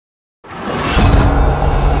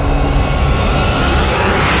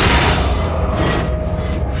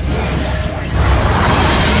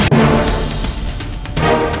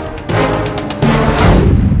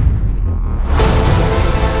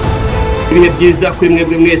ibihe byiza kuri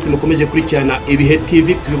mwebwe mwese mukomeje kurikirana Ibihe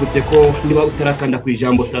TV. Tubibutse ko niba utarakanda ku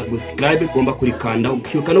ijambo subscribe ugomba kurikanda,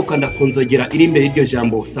 ukibuka no kanda kunzogera iri imbere y'iryo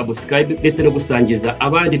jambo subscribe, ndetse no gusangiza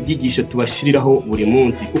abandi byigisho tubashiriraho buri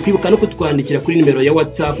munsi. Ukibuka no kutwandikira kuri nimero ya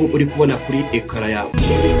WhatsApp uri kubona kuri ekara yawe.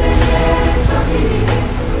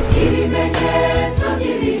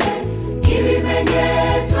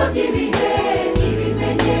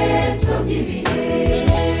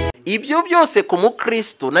 Ibyo byose ku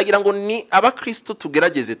mukristo nagira ngo ni abakristo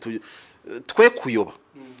tugerageze twe kuyoba.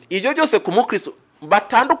 Ibyo byose ku mukristo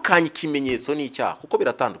batandukanye ikimenyetso n'icyaha, kuko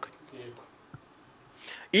biratandukanye.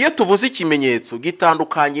 Iyo tuvuze ikimenyetso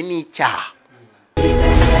gitandukanye n'icyaha.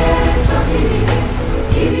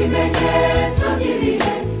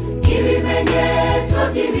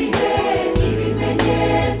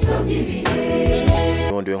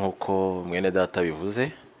 Ndiwe nkuko mwene data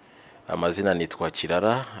bivuze, amazina nitwa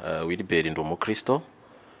Kirara Wilbert, ndi umukristo,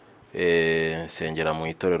 nsengera mu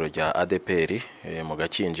itorero rya ADPR mu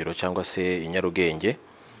Gakinjiro cyangwa se Inyarugenge.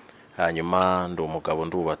 Hanyuma ndi umugabo,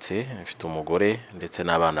 ndubatse, mfite umugore ndetse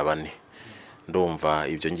n'abana 4. Ndumva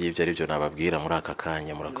ibyo ngibyo ari byo nababwira muri aka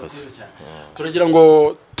kanya. Murakoze. Turagira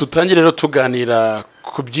ngo tutangire rero tuganira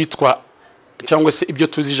ku byitwa cyangwa se ibyo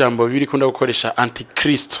tuzi ijambo bibiri kunda gukoresha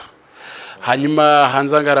antikristo. Hanyuma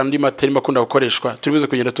hanzangara andi materi makunda gukoreshwa, turibuze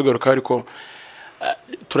kugenda tugaruka, ariko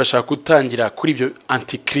turashaka gutangira kuri ibyo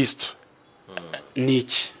antikristo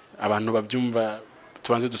niki abantu babyumva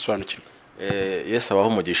tubanze dusobanukirwe. Yesu abaho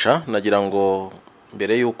umugisha. Nagira ngo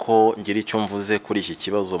mbere yuko ngira icyo mvuze kuri iki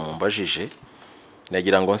kibazo mumbajije,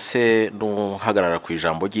 nagira ngo nse nuhagarara ku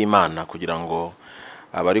ijambo ry'Imana kugira ngo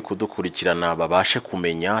abari kudukurikirana babashe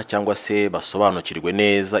kumenya cyangwa se basobanukirwe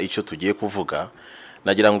neza icyo tugiye kuvuga.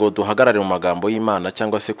 Nagira ngo duhagarare mu magambo y'Imana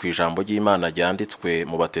cyangwa se ku ijambo ry'Imana ryanditswe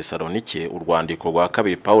mu Batesalonike, urwandiko rwa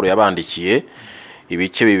 2 Paulo yabandikiye,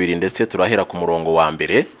 ibice 2, ndetse turahera ku murongo wa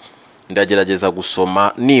 1. Ndagerageza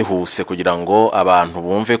gusoma nihuse kugira ngo abantu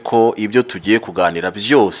bumve ko ibyo tugiye kuganira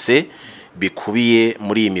byose bikubiye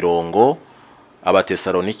muri iyi mirongo.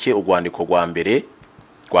 Abatesalonike, urwandiko rwa 1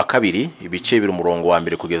 rwa 2, ibice 2, umurongo wa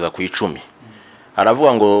 1 kugeza ku 10.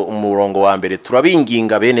 Aravuga ngo umurongo wa 1,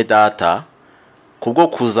 turabinginga bene data kubwo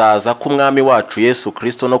kuzaza k'umwami wacu Yesu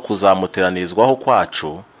Kristo no kuzamuteranirizwaho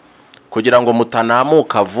kwacu, kugira ngo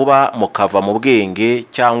mutanamuka vuba mukava mu bwenge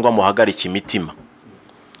cyangwa muhagarike imitima,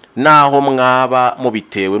 naho mwaba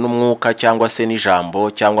mubitewe n'umwuka cyangwa se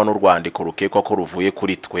n'ijambo cyangwa n'urwandiko rukekwa ko ruvuye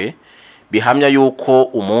kuri twe, bihamya yuko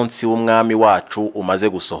umunsi w'umwami wacu umaze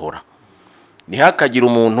gusohora. Ntihakagira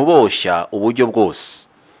umuntu uboshya uburyo bwose,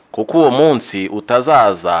 kuko uwo munsi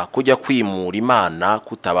utazaza kujya kwimura Imana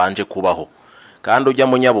kutabanje kubaho, kandi ujya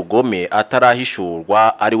munyabugome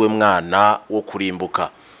atarahishurwa ari we mwana wo kurimbuka.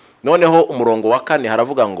 Noneho umurongo wa 4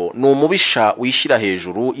 haravuga ngo ni umubisha wishyira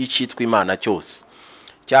hejuru y'icitwa Imana cyose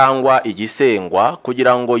cyangwa igisengwa,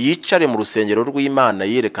 kugira ngo yicare mu rusengero rw'Imana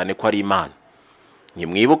yerekane ko ari Imana.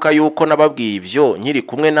 Ntimwibuka yuko nababwiye ibyo nkiri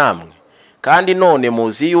kumwe namwe, kandi none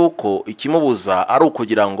muzi yuko ikimubuza ari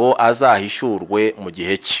ukugira ngo azahishurwe mu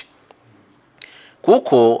gihe cye.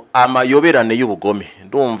 Kuko amayoberane y'ubugome,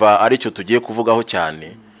 ndumva ari cyo tugiye kuvugaho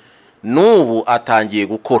cyane, n'ubu atangiye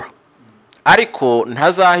gukora, ariko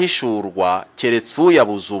ntazahishurwa keretse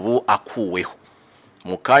uyabuze ubu akuweho.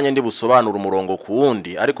 Mu kanya ndi busobanura umurongo ku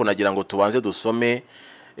wundi, ariko nagira ngo tubanze dusome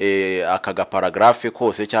aka gaparagrafe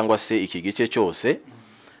kose cyangwa se iki gice cyose.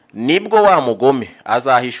 Nibwo wa mugome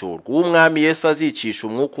azahishurwa, umwami Yesu azicisha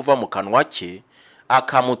umwuka uva mu kanwa ke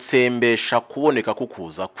akamutsembesha kuboneka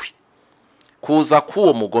kukuza kwe. Kuza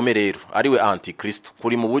k'uwo mugome rero ariwe antikristo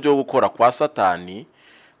kuri mu buryo bwo gukora kwa Satani,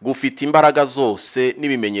 gufite imbaraga zose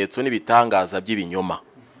n'ibimenyetso n'ibitangaza by'ibinyoma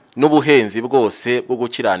n'ubuhenzi bwose bwo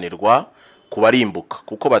gukiranirwa kubarimbuka,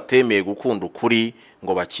 kuko batemeye gukunda ukuri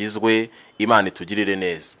ngo bakizwe. Imana itugirire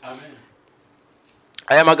neza. Amen.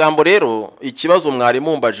 Aya magambo rero, ikibazo mwari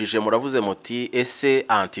mumbajije muravuze muti ese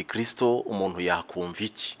antikristo umuntu yakumva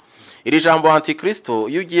iki? Iri jambo antikristo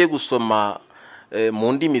iyo ugiye gusoma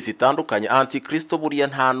mu ndimi zitandukanye, antikristo buriya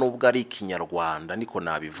nta nubwo ari Ikinyarwanda niko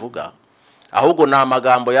nabivuga, ahubwo ni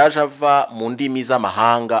amagambo yaje ava mu ndimi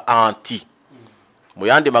z'amahanga. Anti mu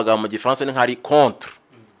yandi magambo mu Gifaransa ni nk'ari contre,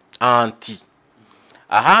 anti.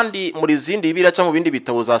 Ahandi muri zindi Bibiliya cyangwa mu bindi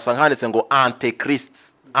bitabo uzasanga handitse ngo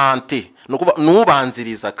antichrist. Ante nukuva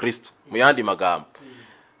nubanziriza Kristo. Mu yandi magambo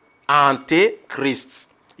antichrist,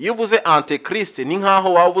 iyo uvuze antichrist ni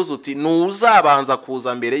nkaho wavuze uti nuzabanza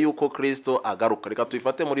kuza mbere yuko Kristo agaruka. Reka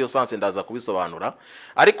tuyifate muri iyo sanse ndaza kubisobanura.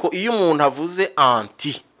 Ariko iyo umuntu avuze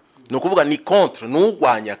anti, nukuvuga ni contre,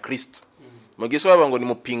 nugwanya Kristo. Mu Giswahili ngo ni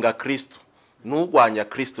mupinga Kristo, n'urwanya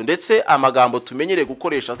Kristo. Ndetse amagambo tumenyereye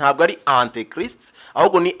gukoresha ntabwo ari antichrist,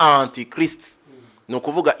 ahubwo ni antichrist. Ni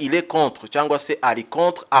ukuvuga il est contre cyangwa se ari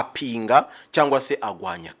contre, apinga cyangwa se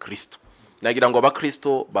agwanya Kristo. Nagira ngo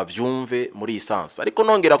abakristo babyumve muri isansi. Ariko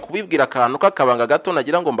nongera kubibwira akantu k'akabanga gato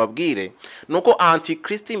nagira ngo mbabwire, nuko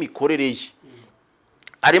antichrist imikorere ye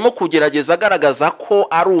arimo kugerageza agaragaza ko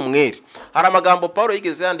ari umwere. Hari amagambo Paulo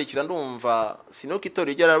yigeze yandikira, ndumva sinuko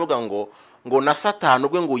itorero ryari aravuga ngo na Satani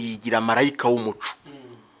ubwe ngo yigira marayika w'umuco.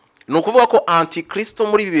 Ni ukuvuga ko antikristo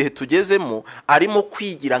muri ibi bihe tugezemo arimo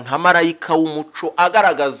kwigira nka marayika w'umuco,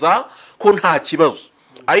 agaragaza ko nta kibazo.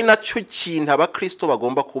 Ari nacyo kintu abakristo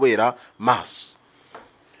bagomba kubera maso.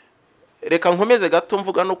 Reka nkomeze gato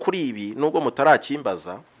mvuga no kuri ibi nubwo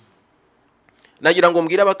mutarakimbaza. Nagira ngo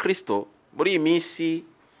mbwire abakristo muri iyi minsi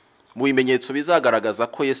mu bimenyetso bizagaragaza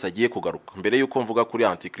ko Yesu agiye kugaruka. Mbere yuko mvuga kuri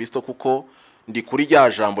antikristo, kuko ndi kuri rya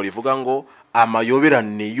jambo rivuga ngo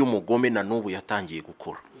amayoberane y'umugome na n'ubu yatangiye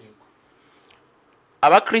gukora.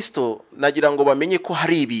 Abakristo nagira ngo bamenye ko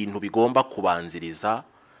hari ibintu bigomba kubanziriza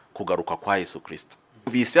kugaruka kwa Yesu Kristo.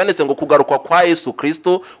 Yanditse ngo kugaruka kwa Yesu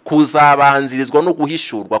Kristo kuzabanzirizwa no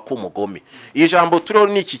guhishurwa k'umugome. Ijambo turiho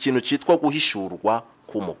ni iki kintu cyitwa guhishurwa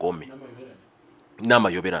k'umugome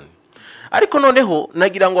n'amayoberane. Ariko noneho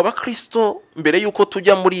nagira ngo abakristo mbere yuko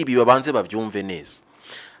tujya muri ibi babanze babyumve neza.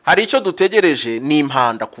 Hari icyo dutegereje, ni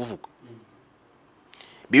impanda kuvuga.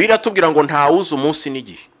 Bibiliya tubwira ngo ntawuzi umunsi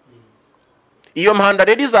n'igihe. Iyo mpanda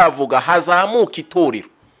rero izavuga hazamuka itorero.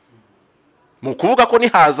 Mu kuvuga ko ni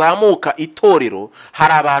hazamuka itorero,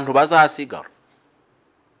 hari abantu bazasigara.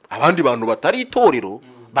 Abandi bantu batari itorero,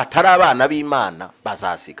 batari abana b'Imana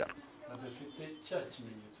bazasigara. Badafite cya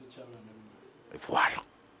kimenyetso cy'abana b'Imana. Voilà.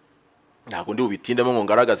 Ntabwo ndi ubitindemo ngo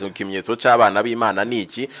ngaragaze ikimenyetso cy'abana b'Imana ni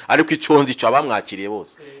iki, ariko iconzi cyo abamwakiriye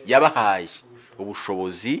bose yabahaye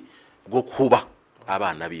ubushobozi bwo kuba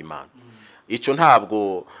abana b'Imana. Icyo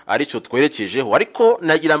ntabwo ari cyo twerekejeho, ariko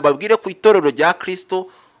nagira mbabwire ku itorero rya Kristo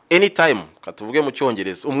anytime, katuvuge mu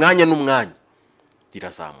cyongereza, umwanya n'umwanya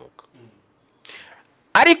rirazamuka.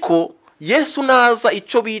 Ariko Yesu naza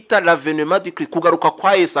icyo bita l'avènement du Christ, kugaruka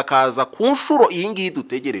kwa Yesu akaza ku nshuro iyi ngiyi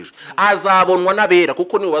dutegereje, azabonwa n'abera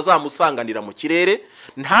kuko nibo bazamusanganira mu kirere,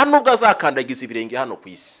 nta nubwo azakandagiza ibirenge hano ku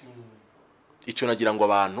isi. Icyo nagira ngo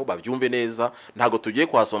abantu babyumve neza. Ntago tugiye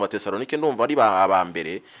kuhasoma Tesalonike, ndumva ari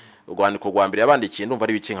abambere, urwandiko rwa mbere yabandikiye ndumva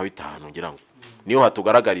ari ibice nka 5 ngira ngo niyo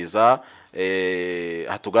hatugaragariza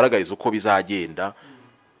uko bizagenda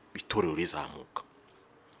itorero rizamuka,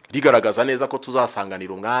 rigaragaza neza ko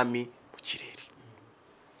tuzasanganira umwami mu kirere.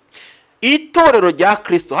 Itorero rya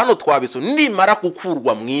Kristo hano twabiso nimara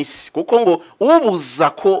gukurwa mu isi, kuko ngo ubuza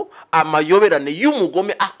ko amayoberane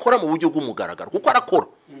y'umugome akora mu buryo bw'umugaragaro, kuko arakora.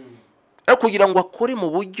 Ariko kugira ngo akore mu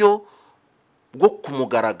buryo bwo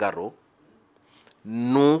kumugaragaro,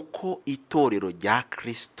 nuko itorero rya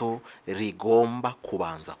Kristo rigomba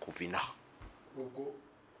kubanza kuvinaho. Ubwo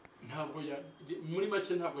ntabwo muri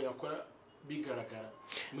make ntabwo yakora bigaragara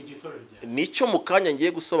mu gitorero rya. Nicyo mukanya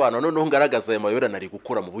ngiye gusobanura noneho ngaragaza ayo mayoberane ari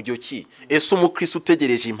gukora mu buryo ki. Ese umukristo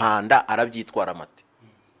utegereje impanda arabyitwara mate?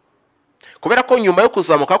 Kubera ko nyuma yo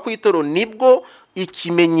kuzamuka ku itorero nibwo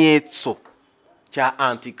ikimenyetso cya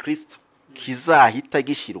antikristo kizahita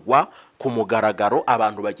gishyirwa ku mugaragaro,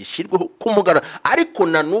 abantu bagishirweho ku mugaragaro. Ariko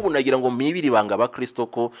na n'ubu nagira ngo mibiri banga abakristo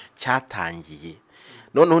ko cyatangiye.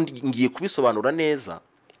 Noneho ngiye kubisobanura neza.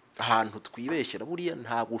 Ahantu twibeshyera buriya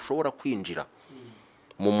ntabwo ushobora kwinjira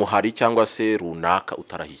mu muhari cyangwa se runaka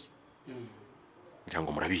utarahiye. Ngira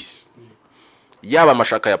ngo murabizi. Yaba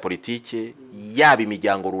amashaka ya politike, yaba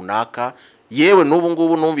imiryango runaka, yewe n'ubu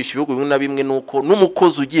ngubu numvisha ibihugu bimwe na bimwe nuko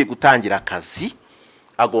n'umukozi ugiye gutangira akazi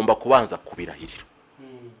agomba kubanza kubirahirira.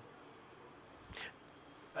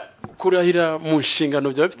 Kurahira mu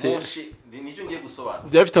nshingano bya bifite nicyo ngiye gusobanura.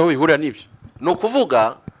 Bya bifite aho bihura n'ibyo. No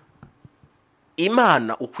kuvuga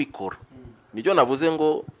Imana uko ikora. Nibyo navuze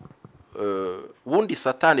ngo ubundi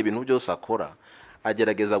Satani ibintu byose akora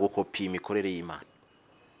agerageza gukopiya imikorere y'Imana.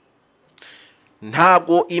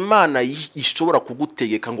 Ntabwo Imana ishobora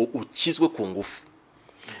kugutegeka ngo ukizwe ku ngufu.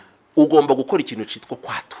 Ugomba gukora ikintu cyitwa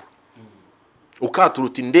kwatura. Ukatura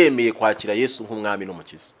uti ndemeye kwakira Yesu nk'umwami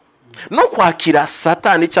n'umukiza. No kwakira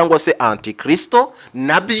Satani cyangwa se antikristo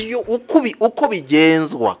nabyo uko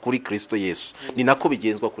bigenzwa kuri Kristo Yesu ni nako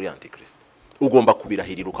bigenzwa kuri antikristo. Ugomba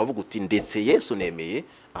kubirahirira ukavuga uti ndetse Yesu nemeye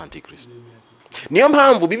antikristo. Niyo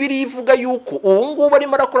mpamvu Bibiliya ivuga yuko ubu ngubu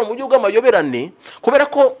arimo arakora mu buryo bw'amayoberane, kubera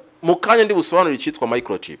ko mu kanya ndi busobanura icyitwa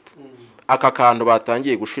microchip. Aka kantu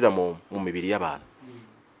batangiye gushira mu mibiri y'abantu.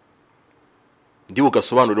 Ndi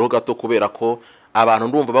bugasobanurireho gato kubera ko abantu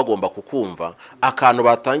ndumva bagomba kukumva. Akantu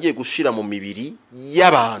batangiye gushira mu mibiri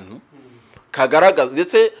y'abantu kagaragaza,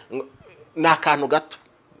 ndetse ni akantu gato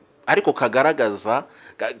ariko kagaragaza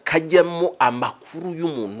kajyamo amakuru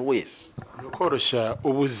y'umuntu wese, koroshya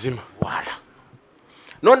ubuzima.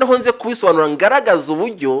 noneho nze kubisobanura ngaragaza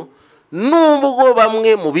uburyo nubwo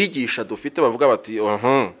bamwe mu bigisha dufite bavuga bati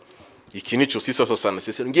iki ni cyo sisosana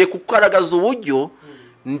ngiye kugaragaza uburyo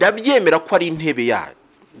ndabyemera ko ari intebe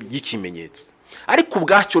y'ikimenyetso, ariko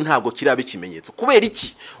ubwacyo ntabwo kiraba ikimenyetso. Kubera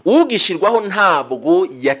iki? Ugishyirwaho ntabwo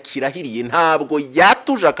yakirahiriye, ntabwo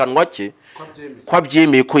yatuje akanwa ke ko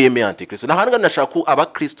abyemeye ko yemeye Antikristo. Nahanga nashaka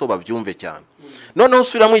abakristo babyumve cyane. Noneho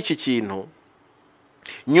usubiramo iki kintu,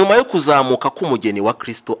 nyuma yo kuzamuka k'umugeni wa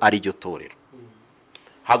Kristo ari ryo torero,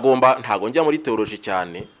 ntago njya muri teoloji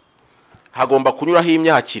cyane, hagomba kunyuraho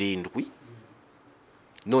imyaka 7.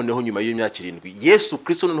 Noneho nyuma y'imyaka 7 Yesu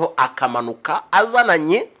Kristo noneho akamanuka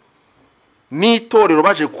azananye n'itorero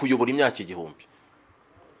baje kuyobora imyaka 1000.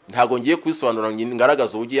 Ntago ngiye kwisobanura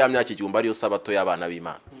ngaragaza uburyo ya myaka 1000 ariyo sabato y'abana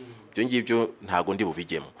b'Imana. Byo ngibyo ntago ndi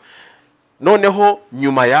bubijyemo. Noneho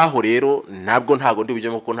nyuma yaho rero ntabwo ntago ndi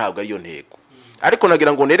bujyemo ko ntabwo ariyo ntego. Ariko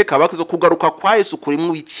nagira ngo nereka abakizo kugaruka kwa Yesu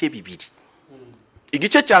kurimo ibice 2.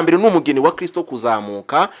 Igice cya mbere n'umugeni wa Kristo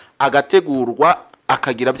kuzamuka agategurwa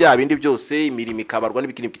akagira bya bindi byose, imirimo ikabarwa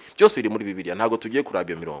n'ibikini byose biri muri Bibiliya, ntago tugiye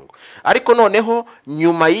kurabyo mirongo. Ariko noneho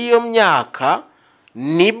nyuma y'iyo myaka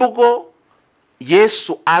nibwo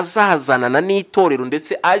Yesu azazanana n'itorero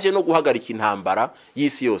ndetse aje no guhagarika intambara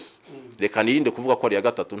y'isi yose. Reka nirinde kuvuga ko ari ya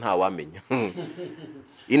gatatu nta wamenya.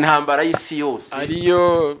 Intambara y'isi yose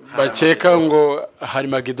ariyo bakeka ngo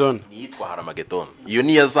Harmagedon, yitwa Harmagedon. Iyo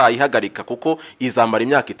ni yazayihagarika kuko izamara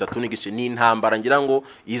imyaka 3 n'igice. Ni intambara ngira ngo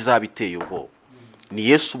izabiteye ubwoba. Ni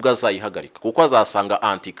Yesu ubwo azayihagarika kuko azasanga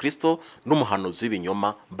Antikristo n'umuhanuzi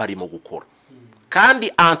w'ibinyoma barimo gukora.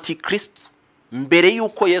 Kandi Antikristo mbere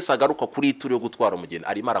yuko Yesu agaruka kuri ituro yo gutwara umugeni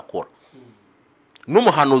arimo arakora,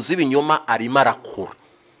 n'umuhanuzi w'ibinyoma arimo arakora,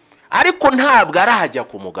 ariko ntabwo arajya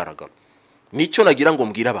ku mugaragaro. Nicyo nagira ngo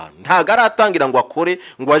mbwira abantu, ntabwo aratangira ngo akore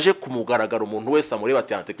ngo aje ku mugaragaro umuntu wese amureba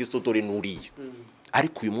ati Antikristo dore nuriye.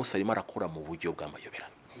 Ariko uyu munsi arimo arakora mu buryo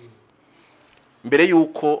bw'amayoberano. Mbere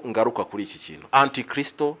yuko ngaruka kuri iki kintu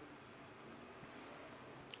Antikristo,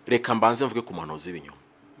 reka mbanze mvuge ku muhanuzi w'ibinyoma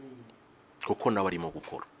kuko nawe arimo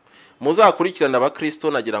gukora. Muzakurikirana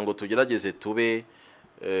abakristo nagira ngo tugerageze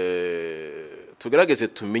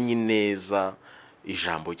tumenye neza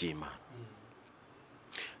ijambo ry'Imana.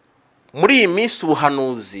 Muri iyi minsi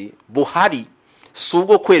ubuhanuzi buhari si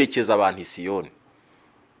ubwo kwerekeza abantu i Siyoni,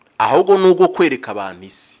 ahubwo n'ubwo kwereka abantu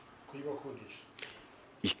isi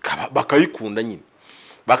bakayikunda nyine,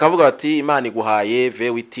 bakavuga bati Imana iguhaye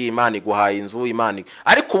vewiti, Imana iguhaye inzu, Imana.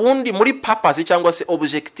 Ariko ubundi muri purpose cyangwa se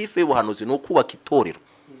objectif y'ubuhanuzi ni ukubaka itorero.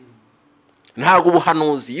 Ntago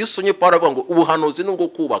ubuhanuzi yisonye Paulo avuga ngo ubuhanuzi n'ubwo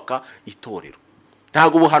kubaka itorero.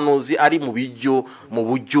 Ntago ubuhanuzi ari mu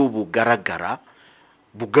buryo bugaragara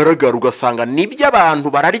ugasanga nibyo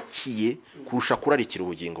abantu bararikiye kurusha kurarikira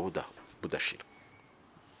ubugingo budashira.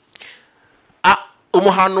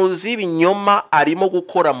 Umuhanuzi w'ibinyoma arimo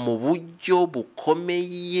gukora mu buryo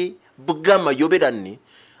bukomeye bw'amayoberane,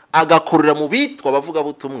 agakorera mu bitwa bavuga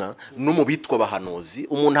butumwa no mu bitwa bahanuzi.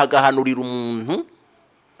 Umuntu agahanurira umuntu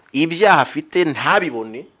ibyaha afite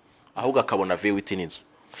ntabibone, ahubwo akabona vewiti n'inzu.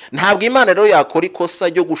 Ntabwo Imana rero yakora ikosa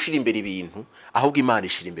ryo gushira imbere ibintu, ahubwo Imana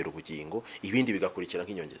ishira imbere ubugingo, ibindi bigakurikira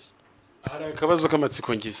nk'inyongezo. Hari akabazo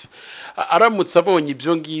k'amatsiko ngize, aramutse abonye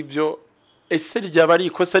ibyo ngibyo, ese ryaba ari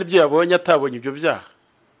ikosa ribyo yabonye atabonye ibyo byaha,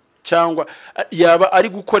 cyangwa yaba ari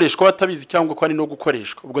gukoreshwa batabizi cyangwa ko ari no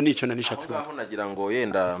gukoreshwa? Ubwo nicyo nanishatse kuvuga. Aho nagira ngo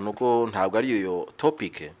yenda nuko ntabwo ari iyo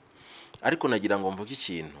topic, ariko nagira ngo mvuge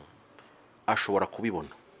ikintu ashobora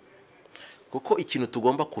kubibona. Kuko ikintu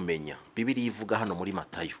tugomba kumenya, Bibiliya ivuga hano muri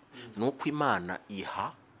Matayo, nuko Imana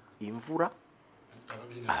iha imvura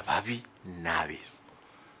ababi n'abeza.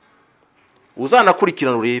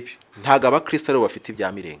 Uzanakurikirana urebe, ntago abakristo rero bafite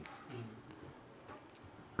ibya mirenge.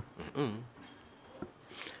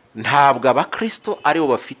 Ntabwo abakristo aribo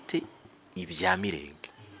bafite ibya mirenge,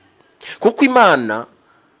 kuko Imana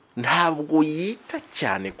ntabwo yita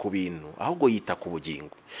cyane ku bintu, ahubwo yita ku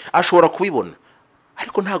bugingo. Ashobora kubibona,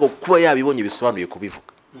 ariko ntago kuba yabibonye bisobanuye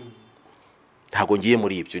kubivuga. Ntago ngiye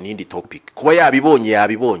muri ibyo, n'indi topic. Kuba yabibonye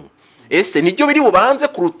ese nibyo biri bubanze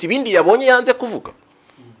kuruta ibindi yabonye yanze kuvuga.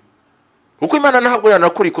 Kuko Imana ntabwo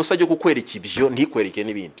yanakora ikosa ryo kukwereka ibyo ntikwereke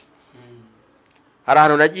n'ibindi. Hari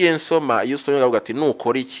ahantu nagiye nsoma, iyo usomye ukavuga ati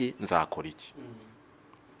nukora iki nzakora iki.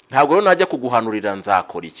 Ntabwo rero najya kuguhanurira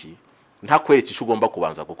nzakora iki ntakwereka icyo ugomba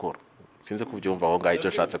kubanza gukora. Sinze kubyumva aho ngaho icyo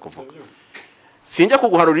nshatse kuvuga. Sinjya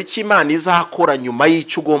kuguhanurira iki Imana izakora nyuma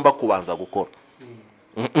y'icyo ugomba kubanza gukora.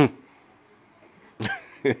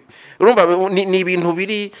 urumva ni ibintu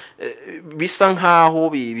biri bisa nkaho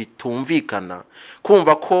bitumvikana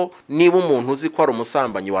kumva ko niba umuntu uzi ko ari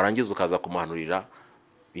umusambanyi warangiza ukaza kumuhanurira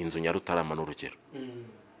inzu Nyarutarama n'urugero.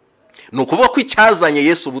 Ni ukuvuga ko icyazanye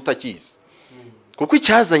Yesu butakizi, kuko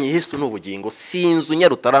icyazanye Yesu ni ubugingo, si inzu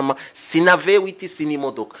Nyarutarama, si na vewiti, si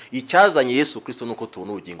n'imodoka. Icyazanye Yesu Kristo nuko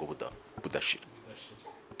tubona ubugingo budashira.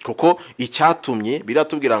 Kuko icyatumye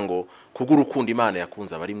biratubwira ngo kugurukundo Imana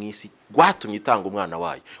yakunze abari mu isi rwatumye itanga umwana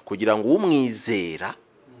wayo kugira ngo umwizera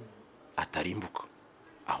atarimbuka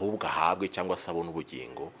ahubwo ahabwe cyangwa se abone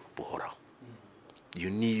ubugingo buhoraho. Iyo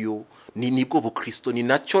nibwo bukristo, ni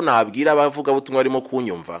nacyo nabwira abavuga butumwa barimo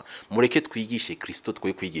kunyumva, mureke twigishe Kristo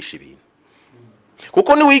twe kwigisha ibintu.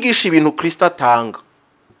 Kuko ni wigisha ibintu Kristo atanga,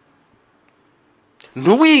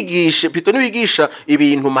 ntiwigisha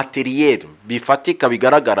ibintu materiel bifatika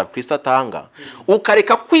bigaragara Kristo atanga,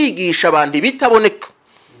 ukareka kwigisha abantu bitaboneka.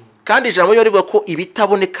 Kandi ijambo ryo rivuga ko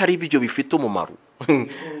ibitaboneka ari byo bifite umumaro.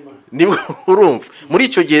 Nibwo urumva muri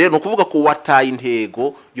icyo gihe no kuvuga ko wataye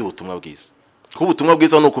intego y'ubutumwa bwiza. Kuko ubutumwa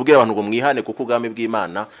bwiza no kubwira abantu ngo mwihane kuko ubwami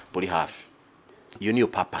bw'Imana buri hafi. Iyo niyo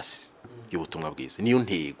purpose y'ubutumwa bwiza, niyo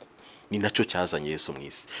ntego, ni nacyo cyazanye Yesu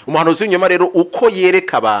mwisi. Umuhanuzi w'inyuma rero uko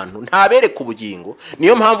yereka abantu ntabereka ubugingo,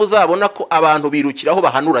 niyo mpamvu uzabona ko abantu birukiraho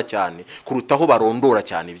bahanura cyane kurutaho barondora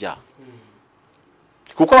cyane ibyaha.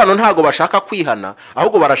 Kuko abantu ntago bashaka kwihana,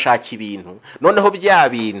 ahubwo barashaka ibintu, noneho bya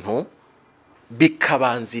bintu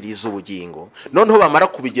bikabanziriza ubugingo, noneho bamara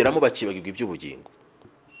kubigeramo bakibagirwa iby'ubugingo.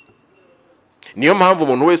 Niyo mpamvu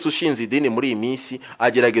umuntu wese ushinze idini muri iyi minsi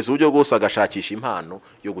agerageza uburyo bwose agashakisha impano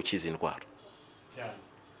yo gukiza indwara.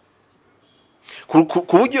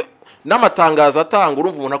 Ku buryo n'amatangazo atanga,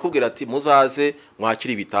 urumva umuntu akubwira ati muzaze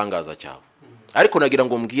mwakira ibitangaza cyawe. Ariko nagira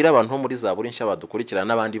ngo mbwire abantu muri Zaburi nshya badukurikirana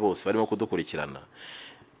n'abandi bose barimo kudukurikirana,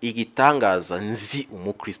 igitangaza nzi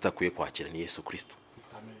umukristo akwiye kwakira ni Yesu Kristo.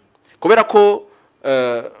 Amen. Kubera ko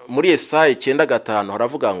muri Yesaya 9:5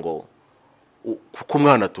 haravuga ngo kuko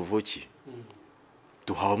umwana tuvukiye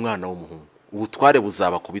duhawe umwana w'umuhungu, ubutware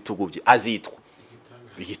buzaba ku bitugu bye, azitwa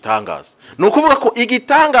igitangaza. Ni ukuvuga ko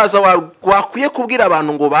igitangaza wakwiye kubwira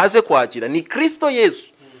abantu ngo baze kwakira ni Kristo Yesu.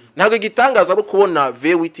 Ntabwo igitangaza ari kubona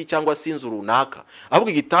vewiti cyangwa se inzu runaka, ahubwo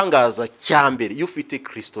igitangaza cya mbere iyo ufite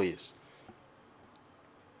Kristo Yesu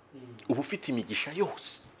uba ufite imigisha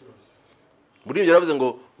yose. Muri ibyo yaravuze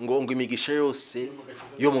ngo imigisha yose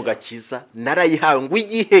yo mu gakiza narayihawe ngo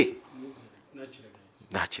igihe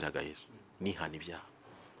nakiraga Yesu nihana ibyaha,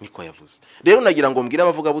 niko yavuze. Rero nagira ngo mbwira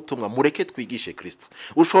abavuga butumwa mureke twigishe Kristo.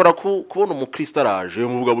 Ushobora kubona umukristo araje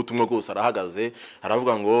umuvuga butumwa rwose arahagaze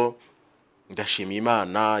aravuga ngo ndashimye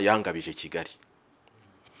Imana yangabije Kigali.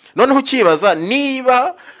 Noneho ukibaza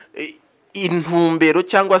niba intumbero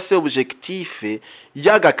cyangwa se objectif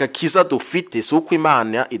y'agakakiza dufite si uko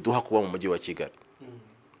Imana iduha kuba mu mujyi wa Kigali.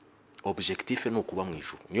 Objectif ni ukuba mu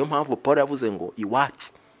ijuru. Niyo mpamvu Paul yavuze ngo iwacu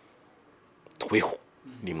tweho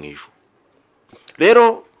ni mu ijuru.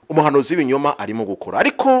 Rero umuhanuzi w'ibinyoma arimo gukora,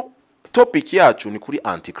 ariko topic yacu ni kuri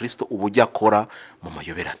antikristo ubujya akora mu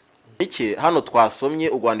mayoberane. Iki hano twasomye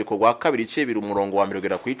urwandiko rwa 2 umurongo wa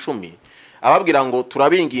 10 ababwira ngo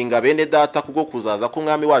turabinginga bene data kubwo kuzaza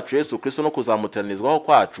k'umwami wacu Yesu Kristo no kuzamuteranizwaho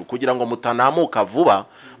kwacu kugira ngo mutanamuka vuba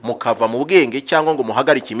mukava mu bwenge cyangwa ngo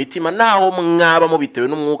muhagarike imitima naho mwaba mu bitewe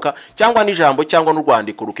n'umwuka cyangwa n'ijambo cyangwa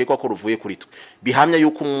n'urwandiko rukekwa ko ruvuye kuri twe bihamya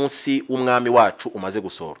yuko umunsi w'umwami wacu umaze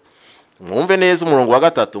gusohora. Mwumve neza umurongo wa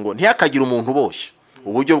 3 ngo ntiyakagira umuntu boshye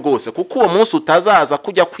uburyo bwose kuko uwo munsi utazaza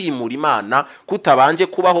kujya kwimura Imana kutabanje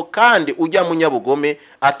kubaho kandi ujya mu nyabugome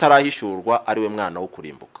atarahishurwa ari we mwana wo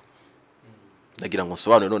kurimbuka. Ndagira ngo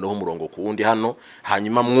nsobanure noneho umurongo ku wundi hano,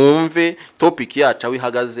 hanyuma mwumve topic yacu aho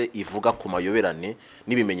ihagaze ivuga ku mayoberane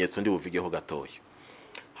n'ibimenyetso ndi buvigeho gatoya.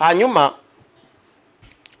 Hanyuma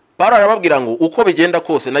Paulo arababwira ngo uko bigenda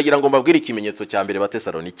kose nagira ngo mbabwire ikimenyetso cya mbere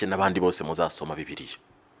Batesalonike n'abandi bose muzasoma Bibiliya.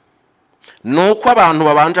 Nuko abantu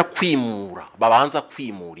babanza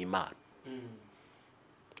kwimura Imana.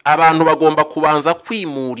 Abantu bagomba kubanza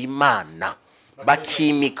kwimura Imana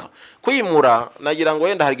bakimika. Kwimura nagira ngo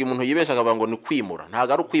wenda hari umuntu yibesha akavuga ngo ni kwimura,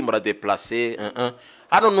 ntago ari kwimura déplacer.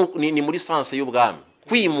 Hano ni muri sense y'ubwami.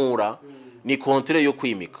 Kwimura ni contraire yo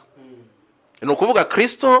kwimika. No kuvuga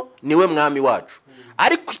Kristo niwe mwami wacu.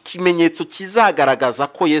 Ariko ikimenyetso kizagaragaza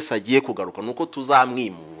ko Yesu agiye kugaruka nuko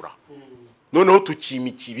tuzamwimura. Noneho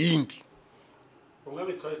tukimika ibindi.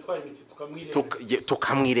 Umwami twayimitse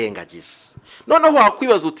tukamwirengagiza. Noneho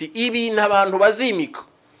wakwibaza uti ibi n'abantu bazimika.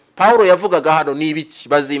 Paulo yavugaga hano ni ibiki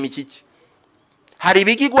bazimika iki? Hari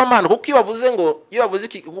ibigirwamana kuko iyo bavuze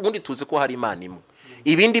iki ubundi tuzi ko hari Imana imwe.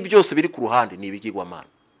 Ibindi byose biri ku ruhande ni ibigirwamana.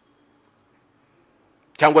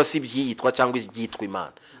 Cyangwa si byitwa cyangwa ibyitwa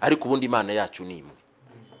Imana. Ariko ubundi Imana yacu ni imwe.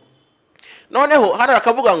 noneho hari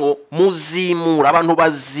akavuga ngo muzimura, abantu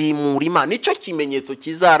bazimura Imana. Nicyo kimenyetso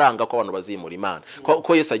kizaranga ko abantu bazimura Imana,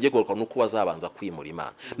 ko Yesu agiye kugaruka nuko bazabanza kwimura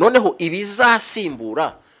Imana. Noneho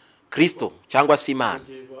ibizasimbura Kristo cyangwa se Imana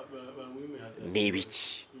ni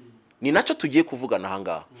ibiki? Ni nacyo tugiye kuvugana aha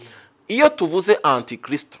ngaha. Iyo tuvuze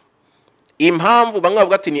antikristo, impamvu bamwe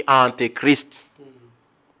bavuga ati ni antikristo,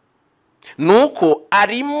 nuko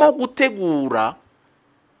arimo gutegura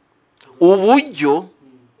uburyo,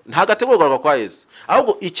 ntagategurwa kwa Yesu,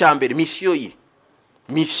 ahubwo icyambere misiyo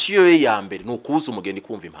ye ya mbere ni ukubuza umugeni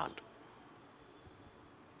kumva impanda.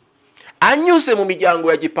 Anyuze mu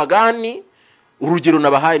miryango ya gipagani, urugero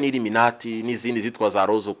nabahaye ni Illuminati n'izindi zitwa za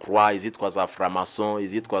Rose Croix, izitwa za Framason,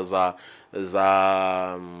 izitwa za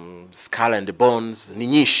Skull and Bones, ni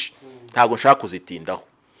nyinshi ntago nshaka kuzitindaho.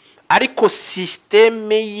 Ariko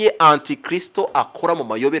systeme ye antikristo akora mu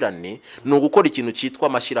mayoberane ni ugukora ikintu cyitwa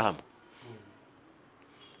amashyirahamwe.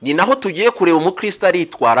 Ni naho tugiye kureba umukristo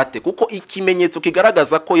aritwara ate, kuko ikimenyetso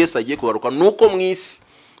kigaragaza ko Yesu agiye kugaruka nuko mu isi,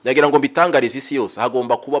 yagira ngo mbitangarize isi yose,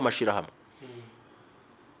 hagomba kuba amashyirahamwe.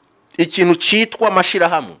 Ikintu cyitwa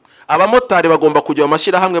amashyirahamwe, abamotari bagomba kujya mu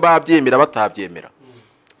mashyirahamwe babyemera batabyemera.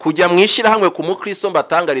 Kujya mu ishyirahamwe ku mukristo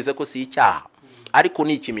mbatangarize ko si icyaha, ariko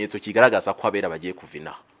ni ikimenyetso kigaragaza ko abera bagiye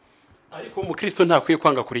kuvina. Ariko umukristo ntakwiye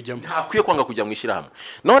kwanga kurijyamo, ntakwiye kwanga kujya mu ishyirahamwe.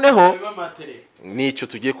 Noneho nicyo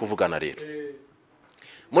tugiye kuvugana rero.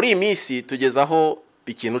 Muri iyi minsi tugezaho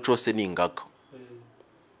ikintu cyose ni ingaga.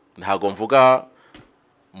 Ntago mvuga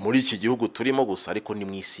muri iki gihugu turimo gusa, ariko ni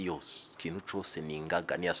mu isi yose. Ikintu cyose ni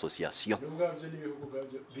ingaga, ni association.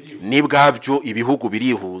 Ni bwabyo ibihugu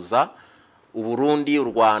birihuza, u Burundi, u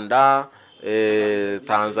Rwanda,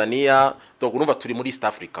 Tanzania, urumva turi muri East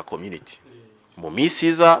Africa Community. Mu minsi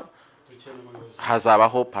iza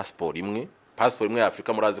hazabaho passport imwe ya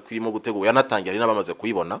Afrika, murazi ko irimo gutegurwa, yanatangira n'abamaze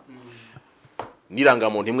kuyibona.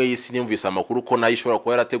 Nirangamuntu imwe y'isi, nimvise amakuru ko nayo ishobora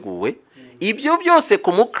kuba yarateguwe. Ibyo byose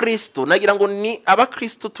ku mukristo, nagira ngo ni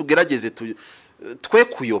abakristo tugerageze twe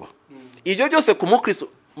kuyoba. Ibyo byose ku mukristo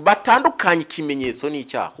batandukanye ikimenyetso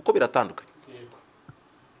n'icyaha, kuko biratandukanye.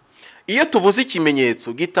 Iyo tuvuze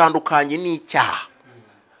ikimenyetso gitandukanye n'icyaha,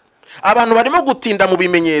 abantu barimo gutinda mu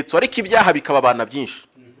bimenyetso, ariko ibyaha bikaba abana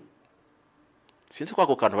byinshi. Sinzi ko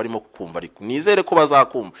ako kantu barimo kumva, ariko nizere ko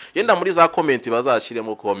bazakumva. Yenda muri za comment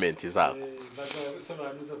bazashiremo comment zabo.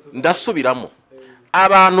 Ndasubiramo,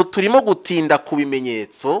 abantu turimo gutinda ku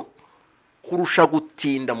bimenyetso kurusha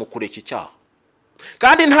gutinda mu kureka icyaha.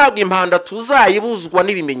 Kandi ntabwo impanda tuzayibuzwa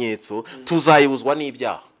n'ibimenyetso, tuzayibuzwa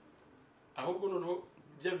n'ibyaha. Ahubwo noneho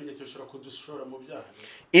bya bimenyetso bishobora kudushora mu byaha.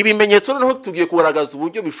 Ibimenyetso noneho tugiye kugaragaza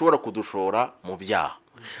uburyo bishobora kudushora mu byaha.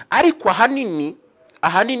 Ariko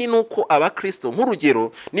ahanini nuko abakristo,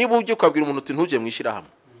 nk'urugero, niba ujye ukabwira umuntu uti ntuje mu ishyirahamwe,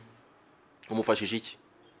 umufashije iki?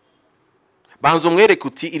 Banza umwereke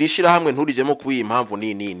uti iri shyirahamwe nturijyemo kuba iyi mpamvu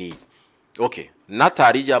ni. Okay,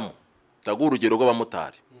 natarijyamo, ndaguha urugero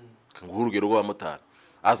rw'abamotari. Nguha urugero rw'abamotari.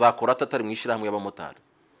 Azakora atatari mu ishyirahamwe y'abamotari.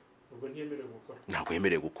 Ubwo ntiyemerewe gukora. Ntabwo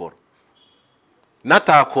yemerewe gukora.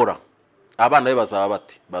 Natakora, abana be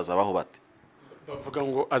bazabaho bate? Bavuga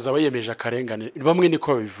ngo azaba yemeje akarengane. Bamwe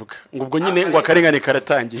niko babivuga. Ngo ubwo nyine ngo akarengane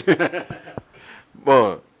karatangiye.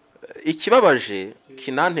 Ikibabaje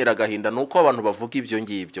kinantera agahinda nuko abantu bavuga ibyo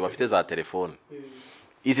ngibyo bafite za telefone.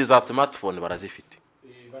 Izi za smartphone barazifite.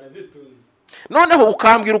 Barazitunze. Noneho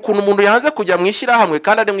ukambwira ukuntu umuntu yanze kujya mu ishyirahamwe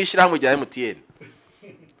kandi ari mu ishyirahamwe rya MTN.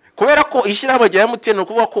 Kubera ko ishyirahamwe rya MTN no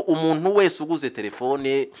kuvuga ko umuntu wese uguze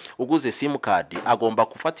telefone, uguze SIM card, agomba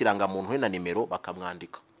gufatiranga muntu we na nimero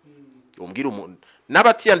bakamwandika. Umbwira umuntu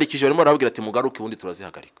n'abatiyandikije barimo barabwira ati mugaruke ubundi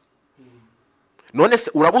turazihagarika. None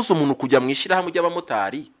se urabuza umuntu kujya mu ishyirahamwe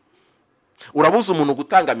ry'abamotari? Urabuza umuntu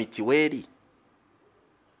gutanga mitiweli?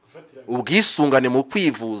 Ubwisungane mu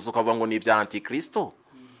kwivuza ukavuga ngo ni ibya antikristo?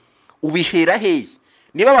 Ubihera hehe?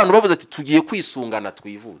 Niba abantu bavuze ati tugiye kwisungana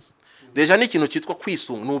twivuza, deja ni ikintu cyitwa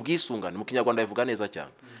kwisunga, ni ubwisungane. Mu Kinyarwanda bivuga neza cyane,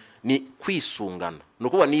 ni kwisungana. No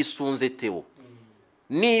kuba nisunze Theo,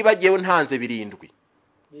 niba jewe ntanze 7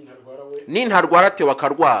 nintarwara Theo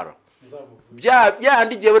akarwara,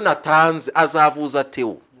 byandi jewe natanze azavuza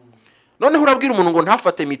Theo. Noneho urabwira umuntu ngo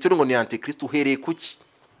ntafate mitiweli ngo ni antikristo, uhereye kuki?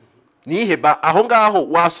 Niheba aho ngaho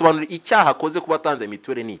wasobanura icyaha akoze kuba atanze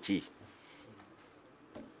mitiweli ni iki?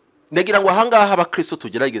 Ndagira ngo ahangaha abakristo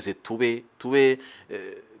tugerageze tube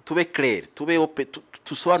clair,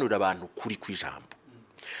 tusobanurira abantu kuri kwijambo.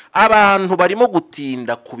 Abantu barimo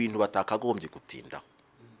gutinda ku bintu batakagombye gutindaho.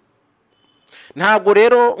 Ntabwo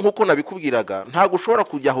rero nkuko nabikubwiraga, ntabwo ushobora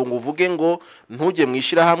kujya aho ngo uvuge ngo ntujye mu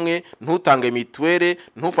ishyirahamwe, ntutange mitiweli,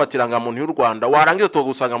 ntufatiranga muntu y'u Rwanda, warangiza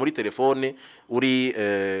tugusanga muri telefone uri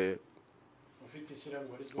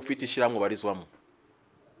ufite ishyirahamwe barizwamo.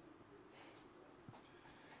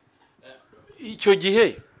 icyo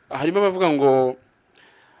gihe harimo abavuga ngo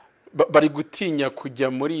bari gutinya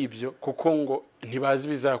kujya muri ibyo kuko ngo ntibazi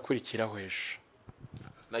bizakurikiraho ejo.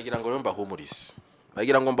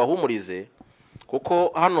 nagira ngo mbahumurize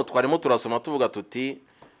kuko hano twarimo turasoma tuvuga tuti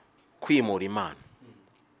kwimura Imana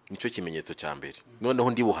nicyo kimenyetso cya mbere.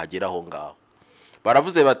 Noneho ndi buhagera aho ngaho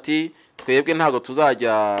baravuze bati twebwe ntago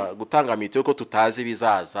tuzajya gutanga mito yuko tutazi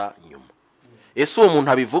bizaza nyuma. Ese uwo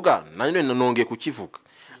muntu abivuga nanone nongeye kukivuga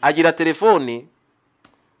agira telefone.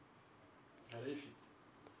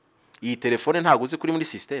 Iyi telefone ntago uzi kuri muri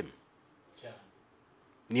system.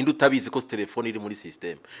 Ninde utabizi ko telefone iri muri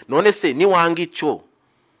system? None se ni wanga icyo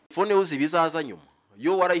telefone uzi bizaza nyuma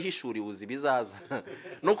yo warayihishuriye uzi bizaza.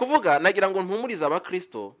 No kuvuga nagira ngo mpumuriza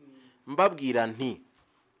abakristo mbabwira nti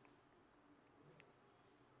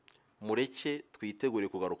mureke twitegure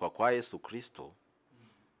kugaruka kwa Yesu Kristo.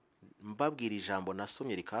 Mbabwira ijambo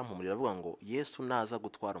nasomye rikampumurira avuga ngo Yesu naza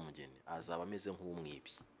gutwara umugeni azaba ameze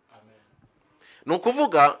nk'umwibyi. No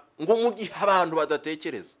kuvuga ngo mu gihe abantu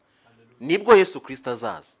badatekereza nibwo Yesu Kristo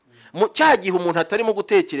azaza. Mu cyagihe umuntu atarimo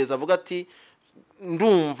gutekereza avuga ati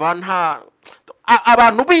ndumva nta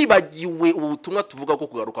abantu bibagiwe ubutumwa tuvuga ko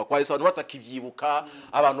kugaruka kwa Yesu, abantu batakibyibuka,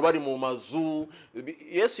 abantu bari mu mazu.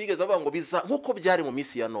 Yesu yigeze avuga ngo biza nkuko byari mu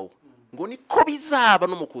minsi ya Nowa, ngo niko bizaba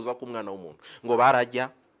no mukuza k'umwana w'umuntu. Ngo barajya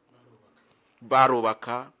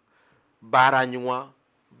barubaka baranywa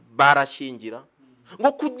barashyingira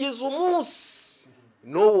ngo kugeza umunsi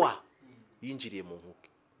Nowa yinjiriye mu nkuge.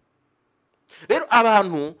 Rero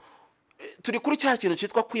abantu turi kuri cya kintu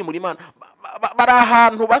cyitwa kwimura Imana, bari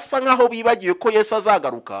ahantu basa nkaho bibagiwe ko Yesu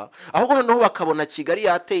azagaruka, ahubwo noneho bakabona Kigali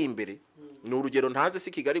yateye imbere. Ni urugero ntaze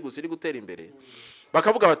si Kigali gusa iri gutera imbere,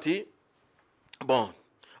 bakavuga bati bon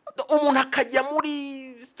umuntu akajya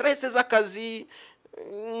muri stress z'akazi,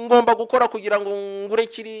 ngomba gukora kugira ngo ngure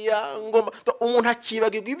kiriya, ngomba umuntu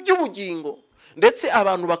akibagirwa iby'ubugingo. Ndetse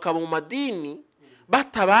abantu bakaba mu madini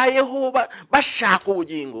batabayeho bashaka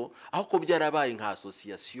ubugingo, aho ko byarabaye nka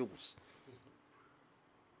association gusa.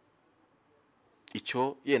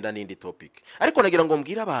 Icyo yenda n'indi topic, ariko nagira ngo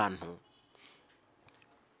mbwira abantu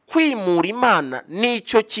kwimura Imana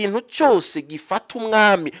nicyo kintu cyose gifata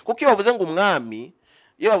umwami. Kuko iyo bavuze ngo umwami,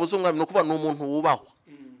 iyo bavuze umwami no kuvuga n'umuntu wubahwa.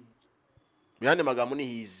 Myane magambo ni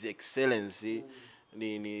his excellency.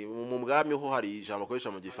 Ni mu mwami ho hari ijambo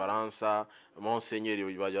akoresha mu Gifaransa Monseigneur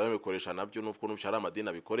bajya babikoresha nabyo n'uko n'ushara amadini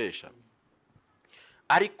abikoresha,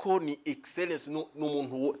 ariko ni excellence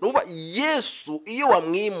n'umuntu nuva Yesu. Iyo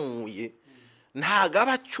wamwimuye ntago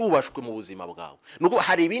aba cyubashwe mu buzima bwawe, nuko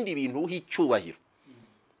hari ibindi bintu uhicyubahiro.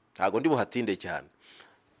 Ntago ndi buhatinde cyane.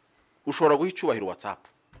 Ushobora guhicyubahiro WhatsApp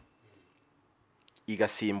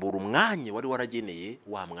igasimbura umwanya wari warageneye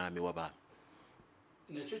wa mwami w'abantu.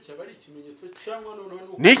 Nicyo cyabari ikimenyetso cyangwa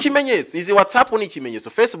noneho ni ikimenyetso. Izi WhatsApp ni ikimenyetso,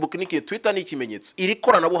 Facebook ni Twitter ni ikimenyetso. Iri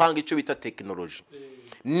koranabuhanga icyo bita technology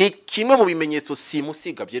ni kimwe mu bimenyetso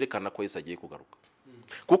simusiga byerekana ko Yesu agiye kugaruka.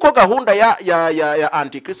 Kuko gahunda ya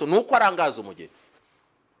antikristo nuko arangaza umugeni.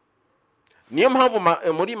 Niyo mpamvu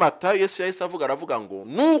muri Matayo Yesu yahise aravuga ngo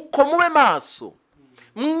nuko mube maso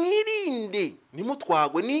mwirinde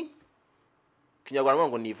nimutwagwe ni Kinyarwanda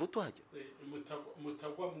ngo nivuto hajya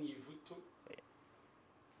mutagwa mwivuto.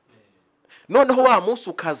 Noneho wa munsi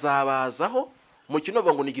ukazabazaho mu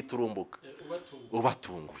kinovuga ngo ni giturumbuka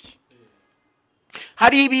ubatunguye.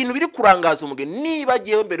 Hari ibintu biri kurangaza umugeni. Niba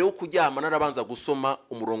agiye mbere yo kuryama narabanza gusoma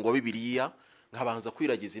umurongo wa Bibiliya, nkabanza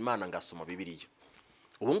kwiragiza Imana ngasoma Bibiliya.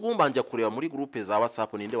 Ubu ngubu mbanje kureba muri groupe za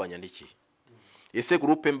WhatsApp ninde wanyandikiye. Ese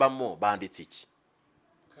groupe mbamo banditse iki?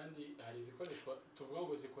 Kandi hari zikoreshwa tuvuga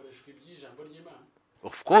ngo zikoreshwa iby'ijambo ry'Imana.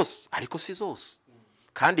 Of course, ariko si zose.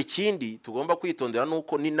 Kandi ikindi tugomba kwitondera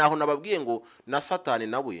nuko ni naho nababwiye ngo na Satani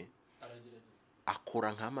nawe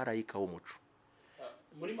akora nka marayika w'umuco.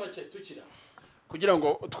 Muri make tukira kugira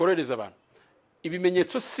ngo tworereze abantu,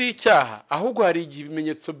 ibimenyetso si icyaha, ahubwo hari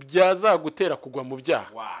ibimenyetso byazagutera kugwa mu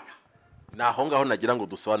byaha. Naho ngaho nagira ngo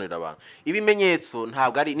dusobanurire abantu ibimenyetso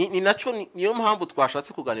ntabwo ari ni naco. Niyo mpamvu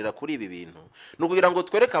twashatse kuganira kuri ibi bintu, no kugira ngo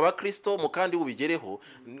twereke abakristo mu kandi ubigereho,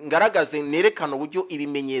 ngaragaze nerekana uburyo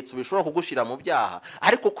ibimenyetso bishobora kugushira mu byaha,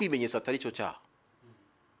 ariko kwimenyetso atari cyo cyaha.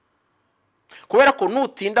 Kubera ko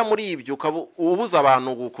nutinda muri ibyo ubuza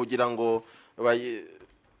abantu kugira ngo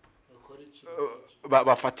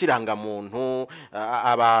bafatiranga muntu,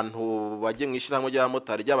 abantu bagiye mwishyiramwe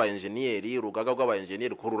ry'abamotari ry'abayenjeniyeri, urugaga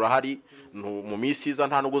rw'abayenjeniyeri ko rurahari mu minsi iza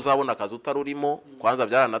nta nubwo uzabona akazi utarurimo. Kwanza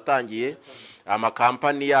byaranatangiye.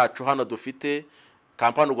 Amakampani yacu hano dufite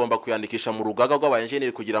kampani ugomba kuyandikisha mu rugaga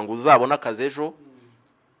rw'abayenjeniyeri kugira ngo uzabone akazi ejo.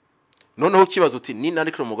 Noneho kibazo uti ni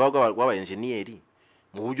narikira mu rugaga rw'abayenjeniyeri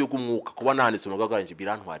mu buryo bw'umwuka, kuba nanditse mu rugaga rw'abayenjeniyeri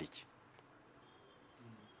birantwara iki?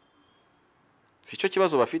 si cyo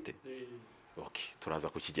kibazo bafite. Okay, turaza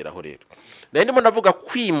kukigeraho rero. Nari ndimo ndavuga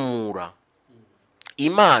kwimura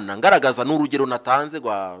Imana, ngaragaza n'urugero natanze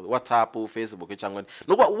rwa WhatsApp, Facebook cyangwa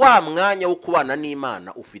nubwo wa mwanya wo kubana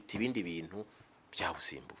n'Imana ufite ibindi bintu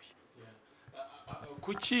byawusimbuye.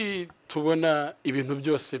 Kuki tubona ibintu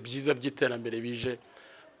byose byiza by'iterambere bije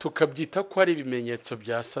tukabyita ko ari ibimenyetso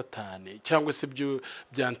bya Satani cyangwa se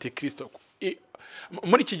bya Antikristo?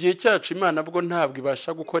 Muri iki gihe cyacu Imana bwo ntabwo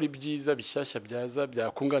ibasha gukora ibyiza bishyashya byaza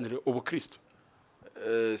byakunganira ubukristo.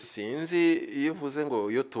 Sinzi iyo uvuze ngo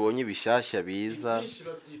iyo tubonye ibishyashya biza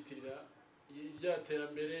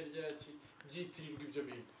byitirirwa ibyo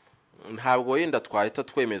bintu, ntabwo yenda twahita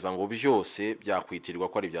twemeza ngo byose byakwitirwa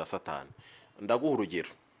ko ari bya Satani. Ndaguha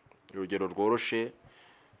urugero rworoshe.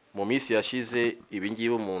 Mu minsi yashize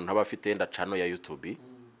ibingibi umuntu aba afite yenda channel ya YouTube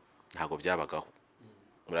ntabwo byabagaho.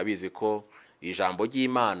 Murabizi ko ijambo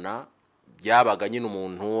ry'Imana byabaga nyine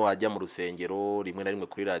umuntu ajya mu rusengero rimwe na rimwe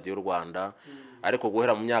kuri Radio Rwanda, ariko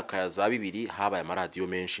guhera mu myaka ya za 2000 habaye amaradiyo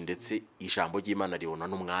menshi, ndetse ijambo ry'Imana ribona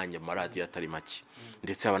n'umwanya mu maradiyo atari make,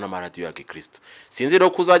 ndetse haba n'amaradiyo ya Kristo. Sinzi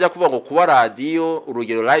rero kuzajya kuvuga ngo kuba radio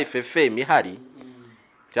urugero Life FM ihari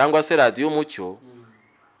cyangwa se radio Mucyo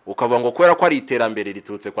ukavuga ngo kubera ko ari iterambere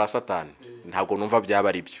riturutse kwa Satani, ntabwo numva byaba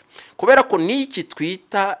ari byo. Kubera ko niki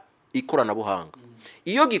twita ikoranabuhanga,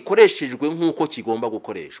 iyo gikoreshejwe nk'uko kigomba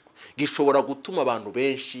gukoreshwa, gishobora gutuma abantu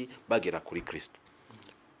benshi bagera kuri Kristo.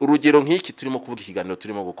 Urugero nk'iki turimo kuvuga, ikiganiro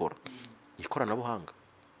turimo gukora, ikoranabuhanga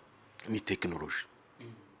ni tekinoloji.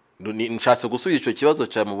 Nshatse gusubiza icyo kibazo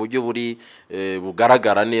cya mu buryo buri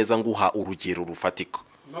bugaragara neza, nguha urugero rufatika.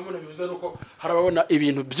 Mpamvu bivuze nuko harababona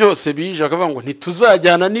ibintu byose bije akavuga ngo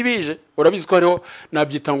ntituzajyana nibije. Urabizi ko hariho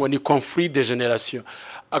nabyita ngo ni conflit de generation.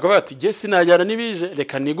 Akavuga ati je sinajyana nibije,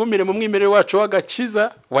 reka nigumire mu mwimerere wacu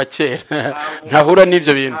w'agakiza wa kera. Ntahura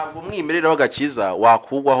n'ibyo bintu. Ntabwo umwimerere w'agakiza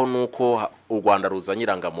wakugwaho nuko u Rwanda ruzanye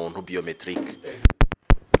irangamuntu biometrique.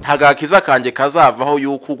 Ntabwo agakiza kanjye kazavaho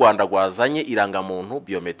yuko u Rwanda rwazanye irangamuntu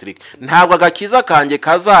biometrique. Ntabwo agakiza kanjye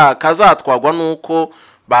kazatwagwa nuko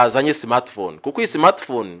bazanye smartphone, kuko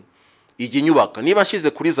smartphone igi nyubaka. Niba ashize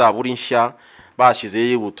kuri za buri nshya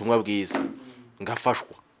bashizeyo ubutumwa bwiza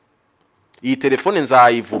ngafashwa, iyi telefone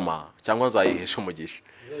nzayivuma cyangwa nzayihesha umugisha.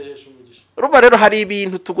 Ruba rero hari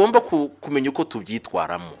ibintu tugomba kumenya uko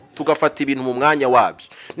tubyitwaramo, tugafata ibintu mu mwanya wabyo.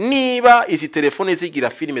 Niba izi telefone zigira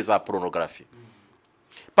filime za pornography,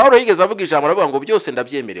 Paulo yigeze avuga ijambo aravuga ngo byose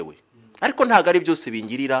ndabyemerewe, ariko ntago ari byose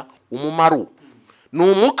bingirira umumaro. Ni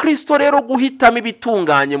umukristo rero guhitamo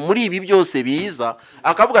ibitunganye muri ibi byose biza,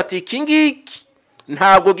 akavuga ati iki ngiki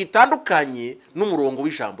ntabwo gitandukanye n'umurongo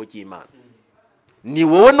w'ijambo ry'Imana. Ni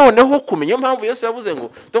wowe noneho kumenya impamvu Yesu yavuze ngo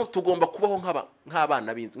tugomba kubaho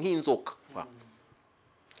nk'abana b'inzu, nk'inzoka.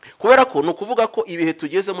 Kubera ko no kuvuga ko ibihe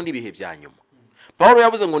tugezemo n'ibihe bya nyuma. Paulo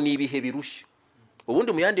yavuze ngo ni ibihe birushye.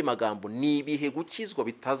 Ubundi mu yandi magambo ni ibihe gukizwa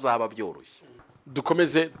bitazaba byoroshye.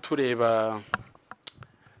 Dukomeze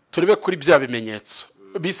turebe kuri bya bimenyetso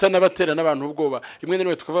bisa n'abatera n'abantu ubwoba. Rimwe na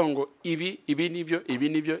rimwe tukavuga ngo ibi nibyo,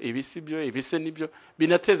 ibi si byo, ibi se nibyo,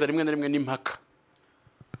 binateza rimwe na rimwe n'impaka.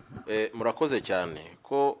 Murakoze cyane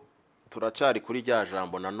ko turacari kuri rya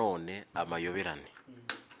jambo nanone amayoberane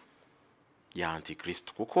ya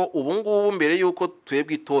Antikristo, kuko ubu ngubu mbere yuko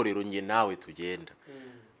twebwe itorero nge nawe tugenda,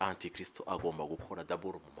 Antikristo agomba gukora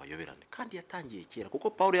daburo mu mayoberane, kandi yatangiye kera. Kuko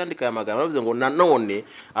Paulo yandika aya magambo aravuze ngo nanone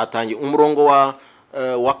atangiye umurongo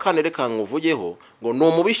wa kane, reka nguvugeho ngo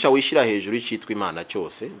no mubisha wishira hejuru y'icitwa Imana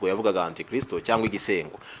cyose, ngo yavugaga Antikristo cyangwa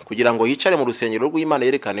igisengo, kugira ngo yicare mu rusengero rw'Imana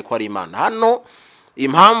yerekane ko ari Imana. Hano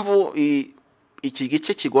impamvu iki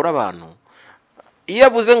gice kigora abantu, iyo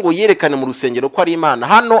avuze ngo yerekane mu rusengero ko ari Imana,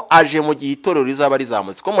 hano aje mu gihe itorero rizaba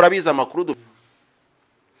rizamutse. Ko murabizi amakuru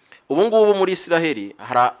ubu ngubu muri Isiraheli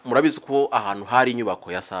murabizi ko ahantu hari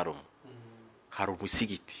inyubako ya Salomo, hari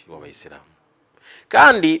umusigiti w'Abayisilamu,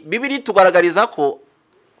 kandi Bibiliya tugaragariza ko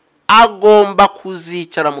agomba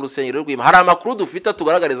kuzicara mu rusengero rw'Imana. Hari amakuru dufite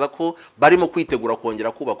tugaragariza ko barimo kwitegura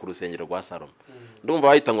kongera kubaka urusengero rwa Salomo. Ndumva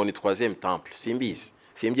bahita ngo ni troisième temple, simbizi,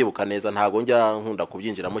 simbyibuka neza, ntago njya nkunda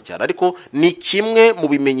kubyinjiramo cyane, ariko ni kimwe mu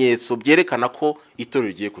bimenyetso byerekana ko itorero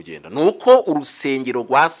rigiye kugenda, nuko urusengero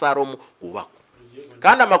rwa Salomo rwubakwa.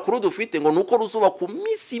 Kandi amakuru dufite ngo nuko ruzuba ku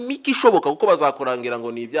misi miki ishoboka, kuko bazakorangira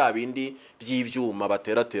ngo ni bya bindi by'ibyuma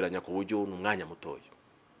baterateranya ku buryo n'umwanya mutoya,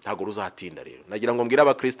 ntago ruzatinda. Rero nagira ngo mbwira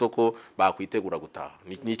abakristo ko bakwitegura gutaha.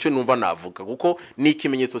 Nicyo numva navuga, kuko ni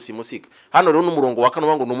ikimenyetso simusiga. Hano rero n'umurongo wa kane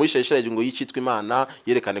ngo numuyishayishiraje ngo yicitwa Imana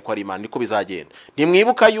yerekane ko ari Imana, niko bizagenda.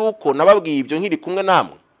 Ntimwibuka yuko nababwiye ibyo nkiri kumwe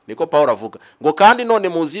namwe, niko Paulo avuga ngo kandi none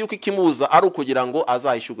muzi yuko ikimuza ari ukugira ngo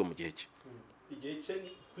azahishurwe mu gihe cye. Igihe cye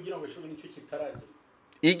kugira ngo ishurwe nicyo kitaragera.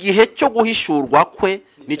 igihe cyo guhishurwa kwe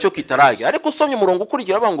nicyo kitarajya. Ariko usomye umurongo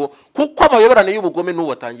ukurikira avuga ngo kuko amayoberane y'ubugome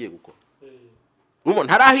n'ubu atangiye gukora. Umuntu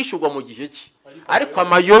ntarahishurwa mu gihe cye, ariko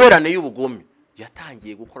amayoberane y'ubugome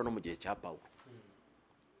yatangiye gukora no mu gihe cya Pawulo.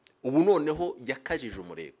 Ubu noneho yakajije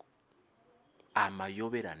umurego.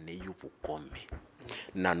 Amayoberane y'ubugome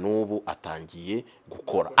na n'ubu atangiye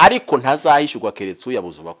gukora, ariko ntazahishurwa keretse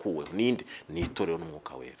uyabuze bakuweho. Ninde? Ni itorero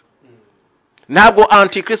n'umwuka wera. Ntabwo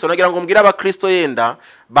antikristo, nagira ngo mbwira abakristo yenda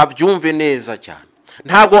babyumve neza cyane,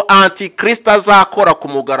 ntabwo antikristo azakora ku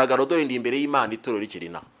mugaragaro dore ndi imbere y'Imana itorero rikiri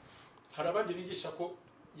naho. Hari abandi bigisha ko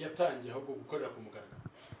yatangiye ahubwo gukorera ku mugaragaro.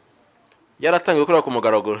 Yaratangiye gukorera ku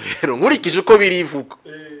mugaragaro rero nkurikije uko birivuga.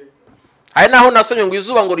 Hari naho nasonye ngo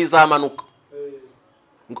izuba ngo rizamanuka.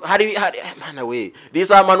 Hari mana we,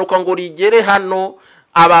 rizamanuka ngo rigere hano,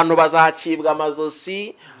 abantu bazacibwa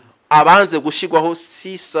amazosi, abanze gushigwaho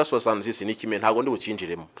 666 n'ikime ntago ndi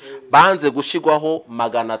bucinjiremo. Banze gushigwaho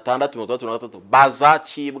 633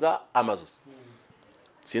 bazacibwa amazosi.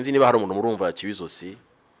 Sinzi niba hari umuntu murumva yakibizosi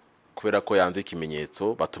kubera ko yanze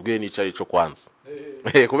ikimenyetso, batubwiye n'icari cyo kwanza.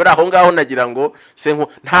 Kubera aho ngaho nagira ngo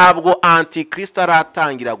ntabwo antikristo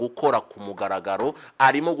aratangira gukora ku mugaragaro,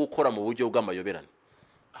 arimo gukora mu buryo bw'amayoberane.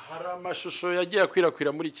 Hari amashusho yagiye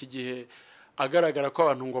akwirakwira muri iki gihe agaragara ko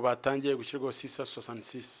abantu ngo batangiye gushyirwaho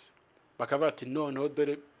 666, bakaba bati noneho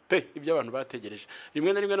dore pe ibyo abantu bategereje.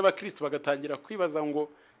 Rimwe na rimwe n'abakristo bagatangira kwibaza ngo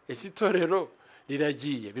ese itorero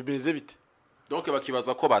riragiye bimeze bite? Donc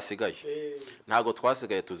bakibaza ko basigaye. Ntago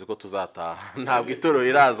twasigaye, tuzi ko tuzataha. Ntabwo itorero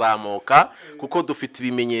rirazamuka kuko dufite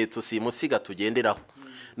ibimenyetso simusiga tugenderaho.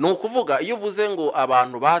 Nukuvuga iyo uvuze ngo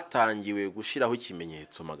abantu batangiwe gushiraho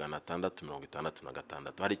ikimenyetso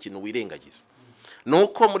 666, hari ikintu wirengagiza.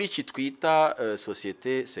 Nuko muri iki twita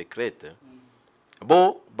société secrète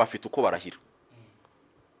bo bafite uko barahira.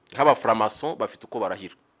 Nk'aba franc-maçon bafite uko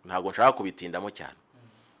barahira. Ntago nshaka kubitindamo cyane.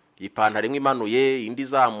 Ipantaro imwe imanuye indi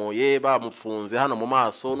zamuye, bamufunze hano mu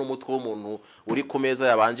maso n'umutwe w'umuntu uri ku meza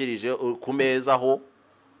yabanjirije ku meza ho.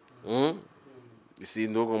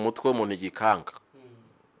 Isindugo umutwe w'umuntu igikanga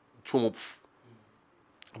cy'umupfu.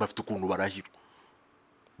 Bafite ukuntu barahira,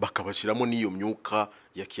 bakabashiramo n'iyo myuka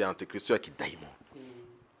ya kiantikristo ya kidayimoni.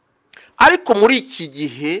 Ariko muri iki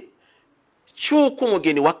gihe cy'uko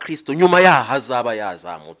umugeni wa Kristo nyuma yaho azaba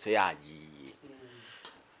yazamutse yagiye,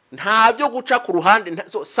 ntabyo guca ku ruhande,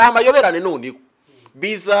 samayoberane none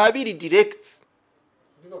bizabiri direct.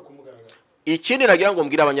 Ikindi nagira ngo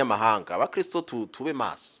mbwira abanyamahanga abakristo tube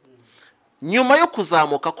maso. Nyuma yo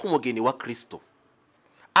kuzamuka k'umugeni wa Kristo,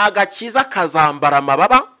 agakiza kazambara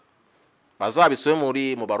amababa, bazabiswe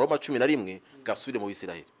muri mu Baroma 11 gasubire mu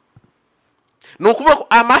Bisirayeli. Nukuvuga ko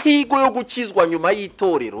amahigo yo gukizwa nyuma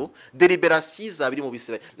y'itorero deliberation zabiri mu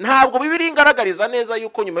Bisirayeli. Ntabwo bibiri ingaragariza neza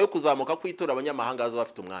yuko nyuma yo kuzamuka kw'itorero abanyamahanga baza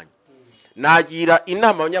bafite umwanya. Nagira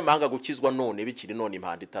inama abanyamahanga gukizwa none bikiri none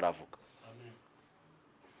impanda itaravuga.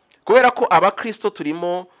 Kubera ko abakristo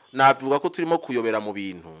turimo, navuga ko turimo kuyobera mu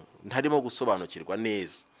bintu ntarimo gusobanukirwa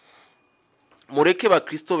neza. Mureke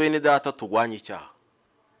bakristo bene data tugwanye icyaha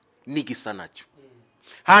n'igisa nacyo,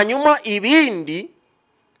 hanyuma ibindi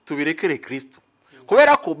tubirekere Kristo.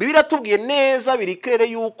 Kubera ko Bibiliya tubwiye neza birikere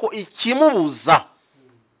yuko ikimubuza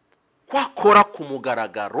kwakora ku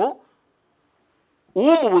mugaragaro,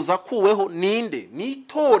 umubuza kuweho ninde? Ni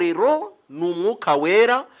itorero, n'umwuka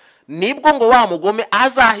wera. Nibwo ngo wa mugome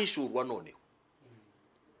azahishurwa noneho.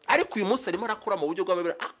 Ariko uyu munsi arimo arakora mu buryo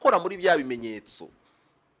bw'amabere, akora muri bya bimenyetso.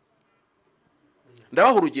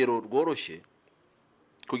 Ndabaha urugero rworoshye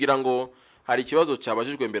kugira ngo hari ikibazo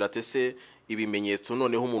cyabajijwe mbere atese ibimenyetso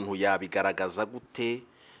noneho umuntu yabigaragaza gute,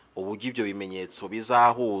 uburyo ibyo bimenyetso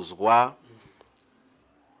bizahuzwa,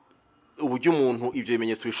 uburyo umuntu ibyo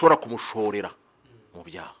bimenyetso bishobora kumushorera mu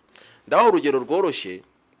byaha. Ndabaha urugero rworoshye.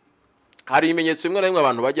 Hari ibimenyetso bimwe na bimwe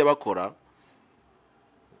abantu bajya bakora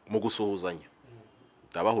mu gusuhuzanya.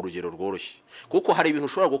 Ndabaha urugero rworoshye kuko hari ibintu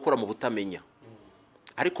ushobora gukora mu butamenya,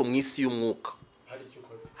 ariko mu isi y'umwuka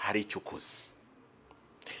hari icyo ukoze.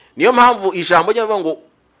 Niyo mpamvu ijambo ry'avuga ngo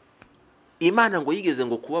Imana ngo yigeze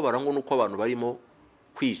ngo kubabara ngo nuko abantu barimo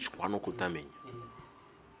kwicwa no kutamenya.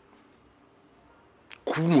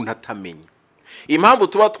 Kuba umuntu atamenya. Impamvu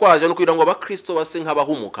tuba twaje no kugira ngo abakristo base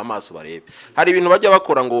nk'abahumuka amaso barebe. Hari ibintu bajya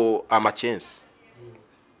bakora ngo amacensi.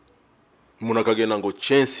 Umuntu akagenda ngo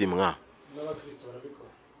censi mwa. N'abakristo barabikora.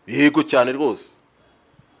 Yego cyane rwose.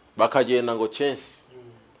 Bakagenda ngo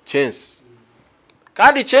censi.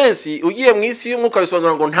 Kandi censi ugiye mu isi y'umwuka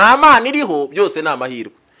bisobanura ngo nta mana iriho, byose ni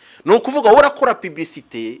amahirwe. Ni ukuvuga wowe urakora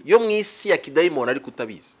publicité yo mu isi ya kidayimoni ariko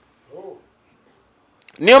utabizi.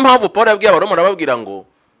 Niyo mpamvu Paul yabwiye Abaroma arababwira ngo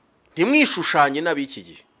ntimwishushanye n'abiki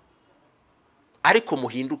gihe, ariko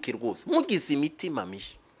muhinduke rwose mugize imitima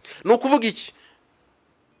mishya. Ni ukuvuga iki?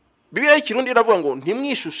 Bibiliya y'Ikirundi iravuga ngo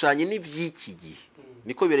ntimwishushanye n'iby'iki gihe.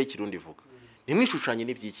 Niko Bibiliya y'Ikirundi ivuga. Ntimwishushanye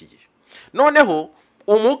n'iby'iki gihe. Noneho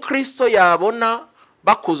umukristo yabona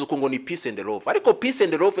bakoze uko ngo ni peace and love, ariko peace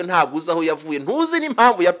and love ntabwo uzi aho yavuye, ntuzi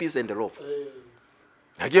n'impamvu ya peace and love.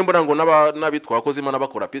 Nagiye mbona ngo n'abitwa abakozi Imana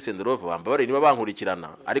bakora peace and love bamba bare niba bankurikirana,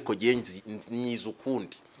 ariko gihe nyiza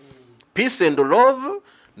ukundi. Peace and love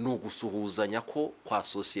ni ugusuhuzanya ko kwa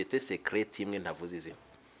societe secrete imwe ntavuze izina.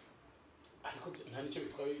 ariko nta nicyo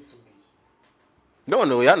bitwaye bitubwiye.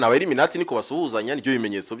 None ya nawe Illuminati niko basuhuzanya, nibyo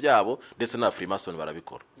bimenyetso byabo, ndetse na Freemason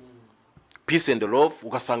barabikora. Peace and love,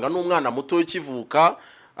 ugasanga n'umwana muto ukivuka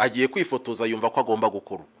agiye kwifotoza yumva ko agomba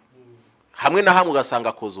gukora. Hamwe na hamwe ugasanga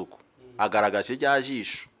akoze uko agaragaje rya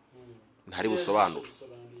jisho ntari busobanura.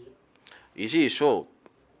 Ijisho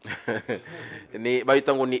ni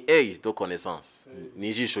bayita ngo ni œil de connaissance, ni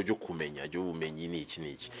ijisho ryo kumenya, ryo ubumenyi ni iki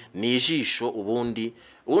niki. Ni ijisho ubundi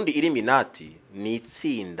Illuminati ni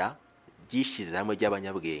itsinda ryishize hamwe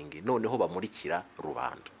ry'abanyabwenge noneho bamurikira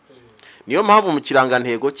rubanda. Niyo mpamvu mu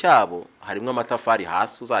kirangantego cyabo harimo amatafari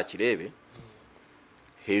hasi uzakirebe,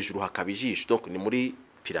 hejuru hakaba ijisho, donc ni muri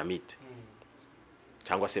piramide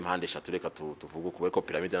cyangwa se mpande eshatu. Reka tuvuge ko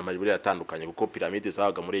piramide n'amajiburi yatandukanye kuko piramide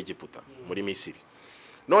zabaga muri Egiputa, muri Misiri.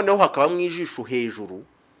 Noneho hakaba mu ijisho hejuru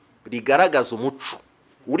rigaragaza umuco.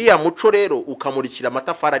 Uriya muco rero ukamurikira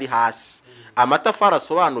amatafari ari hasi. Amatafari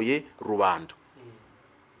asobanuye rubanda.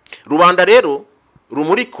 Rubanda rero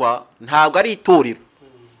rumurikwa ntabwo ari itorero,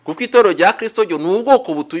 kuko itorero rya Kristo ryo ni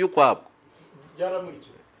ubwoko butuye ukwabwo.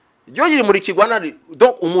 Ryo yirimurikirwa na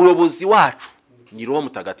umuyobozi wacu ni Roho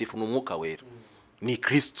Mutagatifu, ni Umwuka Wera, ni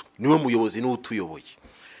Kristo, niwe muyobozi n'utuyoboye.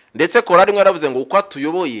 Ndetse korari rimwe aravuze ngo uko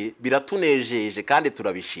atuyoboye biratunejeje kandi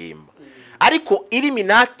turabishima. Ariko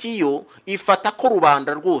Illuminati yo ifata ko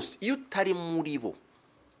rubanda rwose iyo utari muri bo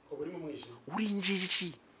uri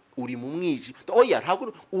injiji, uri mu mwiji. Oya,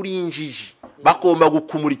 ntabwo uri injiji, bagomba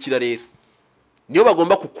gukumurikira rero, niyo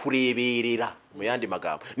bagomba kukureberera mu yandi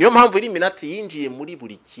magambo. Niyo mpamvu Illuminati yinjiye muri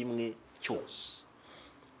buri kimwe cyose,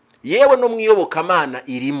 yewe no mwiyobokamana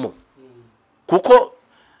irimo, kuko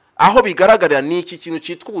aho bigaragarira ni iki kintu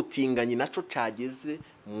cyitwa ubutinganyi naco cageze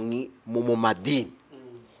mu madini,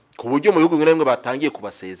 ku buryo mu bihugu bimwe bimwe batangiye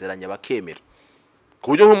kubasezeranya bakemera.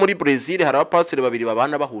 Ku buryo nko muri Brazil hari abapasiteri babiri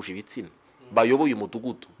babana bahuje ibitsina, bayoboye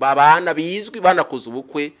umudugudu, babana bizwi, banakoze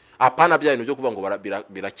ubukwe, apana bya bintu byo kuvuga ngo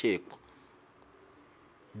birakekwa,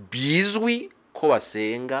 bizwi ko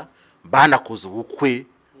basenga, banakoze ubukwe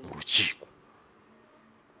mu rukiko.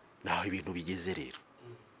 Naho ibintu bigeze rero.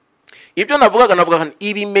 Ibyo navugaga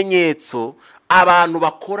ibimenyetso abantu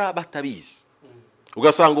bakora batabizi.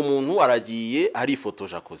 Ugasanga umuntu aragiye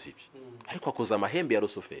arifotoje akoze ibi, ariko akoze amahembe ya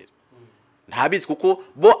Rusuferi. Ntabizi kuko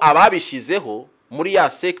bo ababishizeho muri ya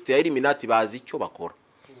secte ya Illuminati bazi icyo bakora.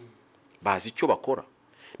 Bazi icyo bakora.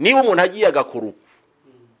 Niba umuntu agiye agakora uko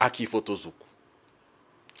akifotoza uko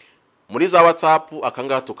muri za WhatsApp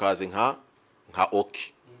akanga tukaze nka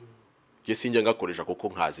okay, je sinjye ngakoresha kuko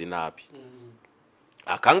nkazi nabi.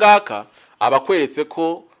 Akangaka abakweretse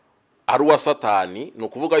ko ari uwa Satani, no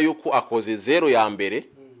kuvuga yuko akoze 0 ya mbere,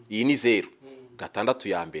 iyi ni 0, 6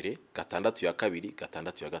 ya mbere, 6 ya kabiri,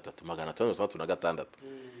 6 ya gatatu, 536.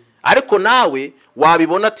 Ariko nawe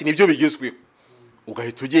wabibona ati nibyo bigezweho,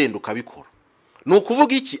 ugahita ugenda ukabikora. Ni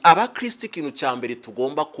ukuvuga iki? Abakristo ikintu cya mbere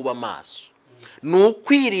tugomba kuba maso ni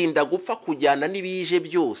ukwirinda gupfa kujyana n'ibije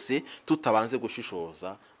byose tutabanze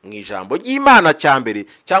gushishoza mu ijambo ry'Imana cya mbere,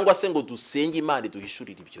 cyangwa se ngo dusenge Imana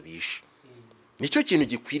duhishurire ibyo bishe. Nicyo kintu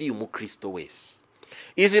gikwiriye umukristo wese.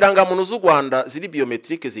 Izi rangamuntu z'u Rwanda ziri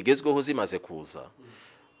biometrike zigezweho zimaze kuza,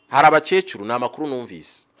 hari abakecuru n'amakuru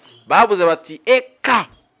numvise bavuze bati eka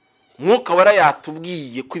Mwuka Wera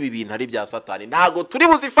yatubwiye ko ibi bintu ari bya Satani, ntago turi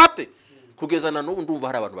buzifate. Kugeza na n'ubu ndumva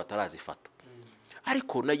hari abantu batarazifata.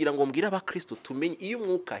 Ariko nagira ngo mbwira abakristo tumenye iyo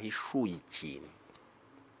Umwuka ahishuye ikintu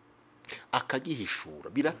akagihishura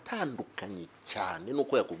biratandukanye cyane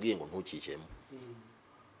nuko yakubwiye ngo ntukijemo.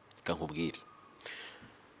 Kankubwire,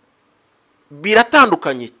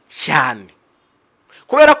 biratandukanye cyane,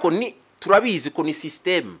 kubera ko ni turabizi ko ni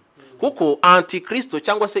system. Kuko antikristo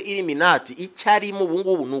cyangwa se Illuminati icyarimo ubu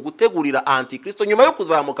ngubu ni ugutegurira antikristo nyuma yo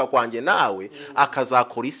kuzamuka kwanjye nawe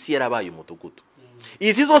akazakora isi yarabaye umudugudu.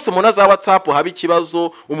 Izi zose muna za WhatsApp haba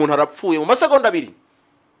ikibazo, umuntu arapfuye mu masegonda 2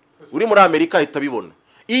 uri muri Amerika ahita bibona.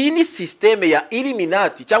 Iyi ni systeme ya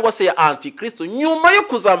Illuminati cyangwa se ya antikristo. Nyuma yo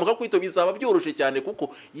kuzamuka kwito bizaba byoroshe cyane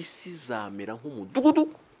kuko isi zamera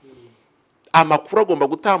nk'umudugudu, amakuru agomba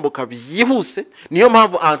gutambuka byihuse. Niyo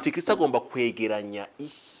mpamvu antikristo agomba kwegeranya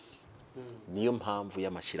isi, niyo mpamvu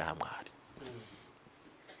y'amashyirahamwe hari.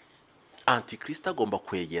 antikristo agomba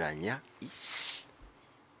kwegeranya isi,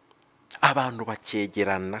 abantu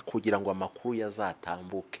bakegerana kugira ngo amakuru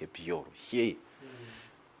yazatambuke byoroshye.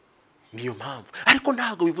 Niyo mpamvu. Ariko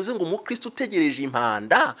ntabwo bivuze ngo umukristo utegereje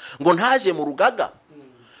impanda ngo ntaje mu rugaga,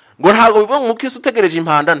 ngo ntabwo bivuze ngo umukristo utegereje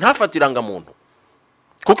impanda ntafatiranga muntu,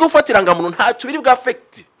 kuko ufatiranga muntu ntacyo biri bwa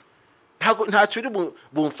affect, ntacyo biri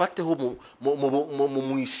bumfateho mu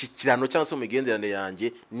mwishikirano cyangwa se mu migenderanire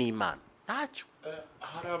yanjye n'Imana, ntacyo.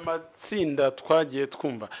 Hari amatsinda twagiye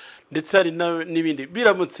twumva ndetse hari n'ibindi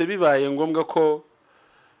biramutse bibaye ngombwa ko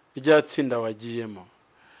rya tsinda wagiyemo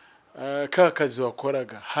ka kazi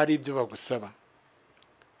wakoraga hari ibyo bagusaba,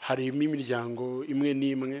 harimo imiryango imwe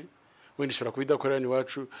n'imwe wenda ishobora kuba idakorera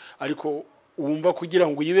iwacu, ariko wumva kugira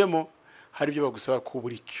ngo uyibemo hari ibyo bagusaba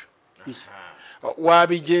kubura icyo.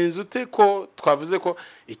 Wabigenza ute ko twavuze ko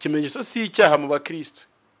ikimenyetso si icyaha mu bakristo,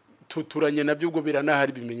 tuturanye nabyo ubwo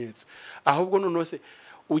biranahari ibimenyetso, ahubwo none se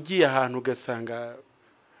ugiye ahantu ugasanga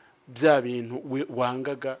bya bintu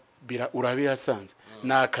wangaga urabihasanze,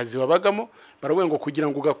 na akazi wabagamo baravuga ngo kugira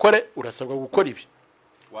ngo ugakore urasabwa gukora ibi.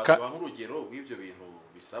 Waduha nk'urugero rw'ibyo bintu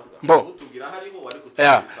bisabwa, utubwira hariho wari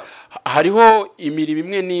kutubwira. Hariho imirimo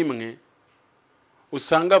imwe n'imwe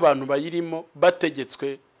usanga abantu bayirimo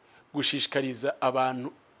bategetswe gushishikariza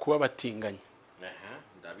abantu kuba batinganya.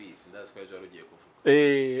 Ndabizi, ndazi ko ejo rugiye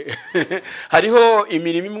kuvuga. Hariho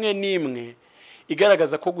imirimo imwe n'imwe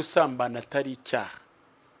igaragaza ko gusambana atari icyaha.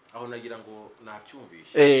 Aho nagira ngo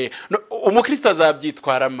nacyumvishe. Umukristo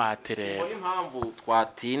azabyitwara mate rero. Niyo mpamvu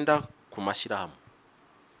twatinda ku mashyirahamwe,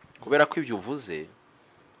 kubera ko ibyo uvuze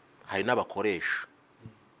hari n'abakoresha,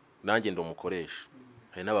 nanjye ndi umukoresha,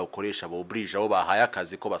 hari n'abakoresha bobrije abo bahaye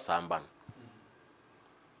akazi ko basambana.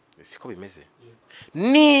 Siko bimeze.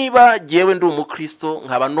 Niba jewe ndi umukristo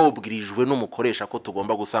nkaba nobwirijwe n'umukoresha ko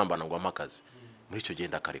tugomba gusambana ngo amakazi, muri icyo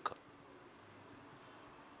genda kareka.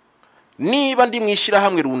 Niba ndi mwishira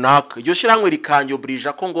hamwe runaka, iryo shira hamwe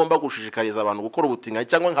rikanyobrija ko ngomba gushishikariza abantu gukora ubutinganye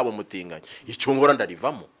cyangwa nkabo mutinganye, icyo ngora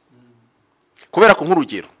ndarivamo. Kubera ko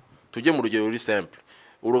nk'urugero, tujye mu rugero ruri simple,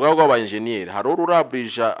 urugaga rw'aba engineer hari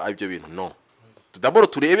ururabrija ibyo bintu no. Tudaboro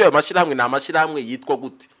turebe amashira hamwe na amashira hamwe yitwa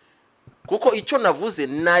gute, kuko icyo navuze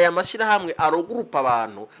naya mashira hamwe arogurupa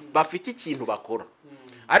abantu bafite ikintu bakora.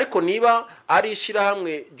 Ariko niba ari ishira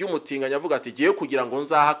hamwe ry'umutinganya avuga ati giye kugira ngo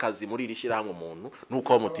nzaha akazi muri iri shira hamwe umuntu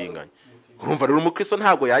nuko umutinganya, urumva rero umukristo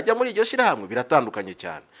ntabwo yajya muri iryo shira hamwe, biratandukanye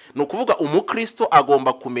cyane. No kuvuga umukristo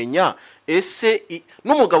agomba kumenya ese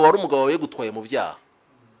n'umugabo wari umugabo we gutwaye mu byaha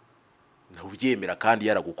ntubyemera kandi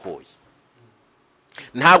yaragukoye,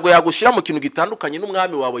 ntabwo yagushira mu kintu gitandukanye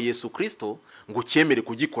n'umwami wawe Yesu Kristo ngo ukemere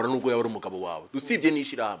kugikora nubwo yaba ari umugabo wawe, dusibye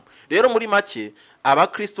n'ishira hamwe. Rero muri make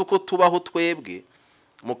abakristo ko tubaho twebwe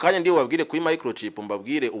mukanya ndi wabwire kuri microchip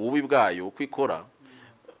mbabwire ububi bwayo uko ikora.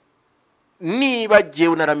 Niba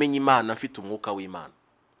jewe naramenye Imana mfite umwuka w'Imana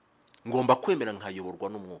ngomba kwemera nkayoborwa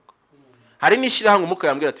n'umwuka. Hari n'ishira hamwe umuka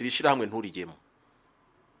yambwira ati rishira hamwe nturigemo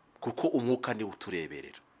kuko umwuka ndi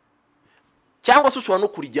utureberera, cyangwa se ushobora no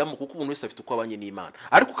kurijyamo kuko umuntu wese afite uko abanye n'Imana,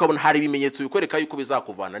 ariko ukabona hari ibimenyetso bikwereka yuko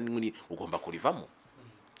bizakuvana n'ini ugomba kurivamo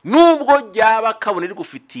nubwo ryaba kabone ri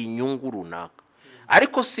gufitiye inyungu runaka.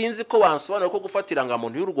 Ariko sinzi ko wansobanura ko gufatira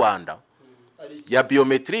ngamuntu y'u Rwanda ya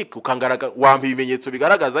biometric ukangaraga wampa ibimenyetso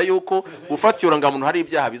bigaragaza yuko gufatira ngamuntu hari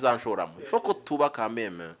ibyaha bizanshoramo. Ifoko tuba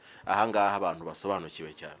kameme aha ngaha abantu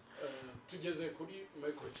basobanukiwe cyane. Tugeze kuri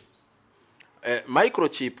microchips.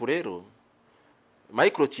 Microchip rero,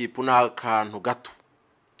 microchip na akantu gato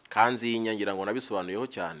kanzinya ngira ngo nabisobanuyeho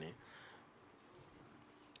cyane,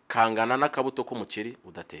 kangana n'akabuto k'umuceri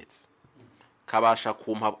udatetse, kabasha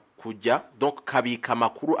kumpa kujya donc kabika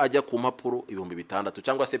makuru ajya ku mpapuro 6,000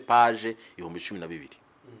 cyangwa se page 12,000.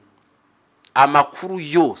 Amakuru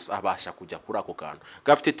yose abasha kujya kuri ako kantu,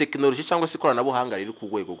 gafite technology cyangwa se ikoranabuhanga riri ku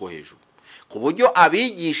rwego rwo hejuru, ku buryo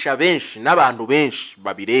abigisha benshi n'abantu benshi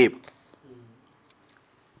babireba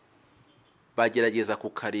bagerageza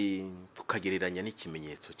kukagereranya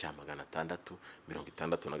n'ikimenyetso cya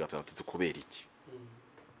 666 kubera iki.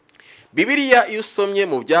 Bibiliya iyo usomye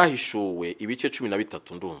mu byahishuwe ibice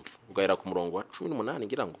 13 ndumva ugahera ku murongo wa 18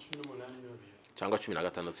 ngira ngo 18 cyangwa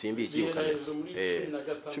 16 simbi igiye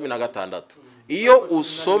 16. Iyo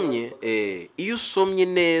usomye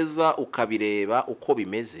neza ukabireba uko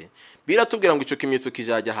bimeze, biratubwira ngo icyo kimenyetso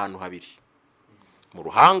kijajya ahantu habiri, mu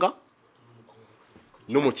ruhanga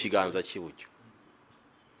no mu kiganza cy'iburyo,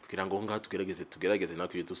 kugira ngo ngaha tugerageze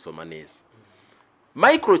nakwiye dusoma neza.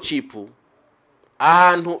 Microchip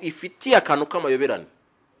ahantu ifitiye akantu k'amayoberane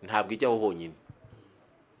ntabwo ijyaho honyine,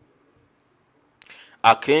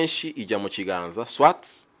 akenshi ijya mu kiganza swat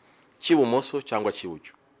cy'ibumoso cyangwa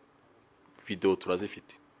cy'iburyo. Video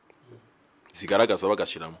turazifite zigaragaza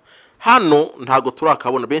bagashyiramo. Hano ntago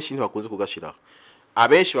turakabona, benshi ntibakunze kugashyiraho,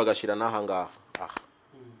 abenshi bagashyira n'aha ngaha.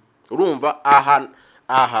 Urumva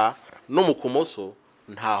aha no mu kumoso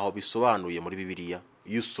ntaho bisobanuye muri Bibiliya.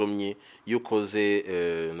 Iyo usomye, iyo ukoze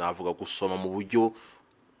navuga gusoma mu buryo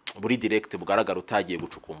buri direct bugaragara utagiye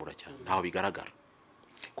gucukumbura cyane, ntaho bigaragara.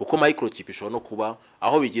 Kuko microchip ishobora no kuba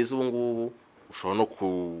aho bigeze ubu ngubu, ushobora no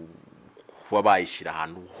kuba bayishyira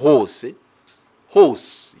ahantu hose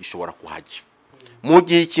ishobora kuhajya. Mu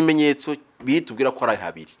gihe ikimenyetso bitubwira ko ari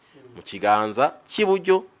habiri, mu kiganza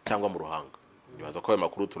cy'iburyo cyangwa mu ruhanga. Nibaza ko ayo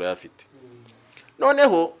makuru turayafite.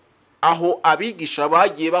 Noneho aho abigisha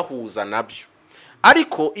bagiye bahuza nabyo.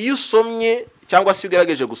 Ariko iyo usomye cyangwa se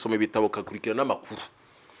ugerageje gusoma ibitabo ukakurikira n'amakuru,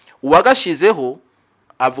 uwagashizeho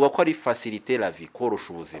avuga ko ari faciliter la vie,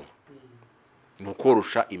 korosha ubuzima,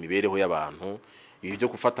 nukorosha imibereho y'abantu. Ibi byo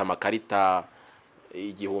gufata amakarita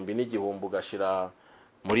igihumbi n'igihumbi ugashira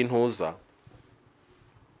muri ntuza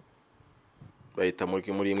bayita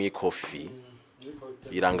muri mwikofi,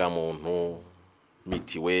 irangamuntu,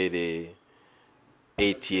 mitiwere,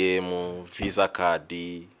 ATM, visa card,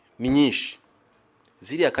 ni nyinshi.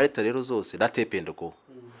 Ziriya karita rero zose na tependogo,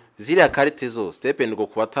 ziriya karite zose tependogo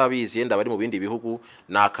ku batabizi yenda bari mu bindi bihugu,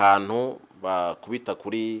 ni akantu bakubita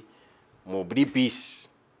kuri muri bisi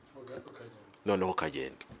noneho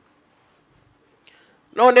kagenda.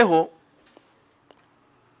 Noneho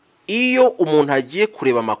iyo umuntu agiye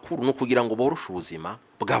kureba amakuru no kugira ngo boroshe ubuzima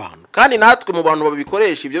bw'abantu, kandi natwe mu bantu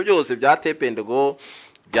babikoresha ibyo byose bya tependogo,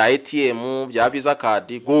 bya ATM, bya visa card,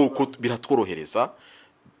 biratworohereza.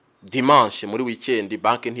 Dimanche muri weekend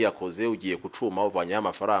banki ntiyakoze, ugiye gucuma uvanye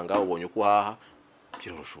amafaranga, ubonye uko haha,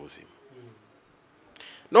 birorosha ubuzima.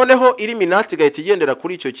 Noneho Illuminati gahita igendera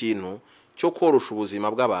kuri icyo kintu cyo korosha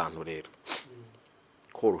ubuzima bw'abantu. Rero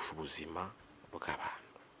korosha ubuzima bw'abantu,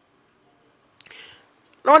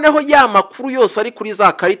 noneho ya makuru yose ari kuri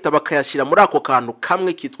za karita bakayashyira muri ako kantu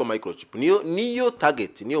kamwe kitwa microchip. Niyo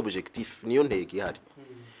target, niyo objectif, niyo ntego ihari.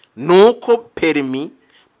 Nuko permis,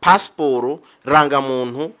 passport,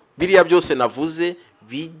 rangamuntu, biriya byose navuze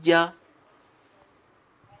bijya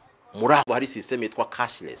muri abo hari system yitwa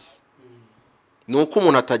cashless. Nuko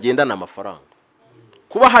umuntu atagendana amafaranga.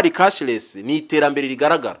 Kuba hari cashless ni iterambere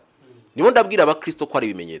rigaragara. Niho ndabwira abakristo ko ari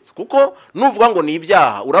ibimenyetso, kuko nuvuga ngo ni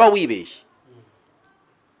ibyaha uraba wibeshye.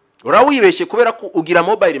 Urawibeshye kubera ko ugira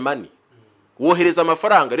mobile money, wohereza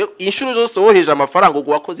amafaranga. Rero inshuro zose woheje amafaranga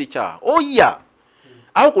ubwo wakoze icyaha. Oya,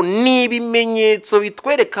 ahubwo ni ibimenyetso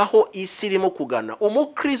bitwerekaho isi irimo kugana.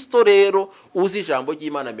 Umukristo rero uzi ijambo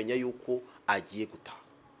ry'Imana amenya yuko agiye gutaha.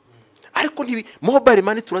 Ariko mobile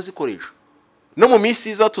money turazikoresha. No mu minsi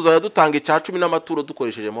iza tuzajya dutanga icya 10 n'amaturo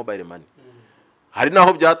dukoresheje mobile money. Hari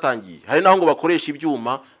naho byatangiye, hari naho ngo bakoresha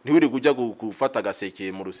ibyuma, ntiwiri kujya gufata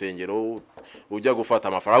agaseke mu rusengero, ujya gufata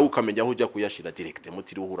amafaranga ukamenya aho ujya kuyashira direct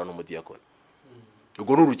mutiri uhura no mudiyakoni.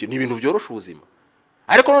 Ubwo n'uruki ni ibintu byorosha ubuzima.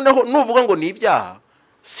 Ariko noneho nuvuga ngo ni ibyaha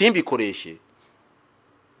simbikoreshe,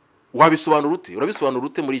 wabisobanura ute? Urabisobanura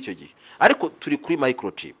ute muri icyo gihe? Ariko turi kuri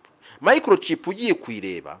microchip. Microchip ugiye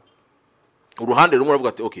kuyireba, uruhande rumwe uravuga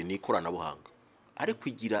ati okay, ni ikoranabuhanga, ariko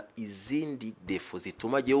igira izindi defo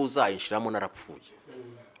zituma giye uzayinshiramo narapfuye.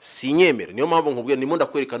 Sinyemera, niyo mpamvu nkubwiye nimo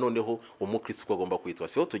ndakwereka noneho umukristo ko agomba kwitwa.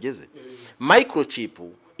 Siho tugeze. Microchip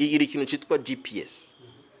igira ikintu cyitwa GPS.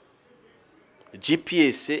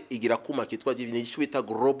 GPS igira kuma kitwa icyo bita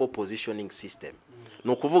global positioning system.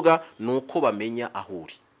 No kuvuga nuko bamenya aho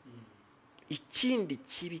uri. Ikindi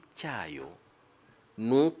kibi cyayo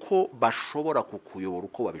nuko bashobora kukuyobora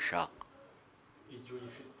uko babishaka.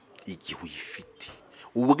 Igihe uyifite,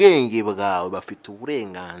 ubwenge bwawe bafite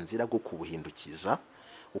uburenganzira bwo kubuhindukiza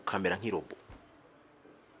ukamera nk'irobo.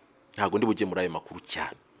 Ntago ndi bujye muri ayo makuru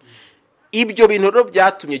cyane. Ibyo bintu rero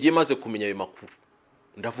byatumye giye maze kumenya ayo makuru.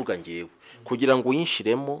 Ndavuga ngewe kugira ngo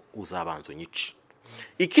uyinshiremo uzabanza unyice.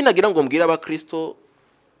 Ikinagira ngo mbwira abakristo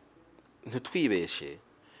ntitwibeshe.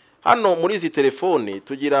 Hano muri izi telefone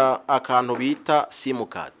tugira akantu bita SIM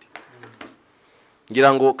card.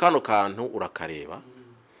 Ngira ngo kano kantu urakareba.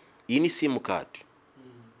 Iyi ni SIM card.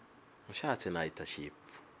 Mushatse nayita chip.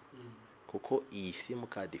 Kuko iyi SIM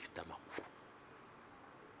card ifite amakuru.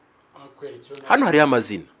 Hano hari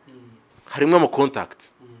amazina. Harimo ama contact.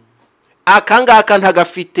 Akangaka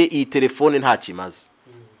ntagafite iyi telefone nta kimaze.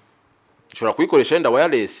 Ushobora kuyikoresha yenda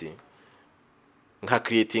wireless nka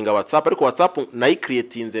creating WhatsApp, ariko WhatsApp nayi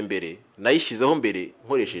creatinze mbere, nayishizeho mbere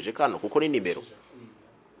nkoresheje kano kuko ni nimero.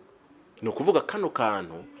 No kuvuga kano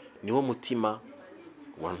kantu niwo mutima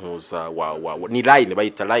wantuza ni line,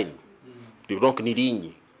 bayita line. Donc ni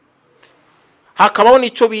ligne. Hakabaho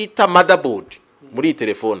nico bita motherboard muri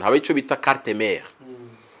telefone, haba ico bita carte mère.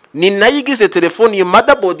 ni nayo igize telefone. Iyo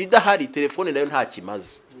motherboard idahari telefone nayo nta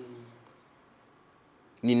kimaze,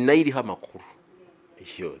 ni nayo iriho amakuru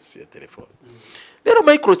yose ya telefone. Rero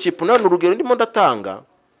microchip nayo urugero ndimo ndatanga,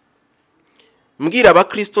 mbwira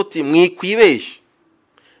abakristo ti mwikwibeshye,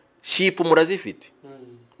 chip murazifite,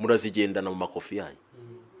 murazigendana mu makofi yanyu.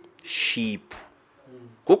 Chip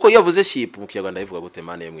kuko yavuze chip mu Kinyarwanda ivuga gute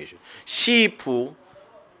mane yo mwijuru? Chip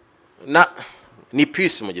ni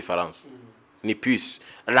puce mu Gifaransa, ni puce.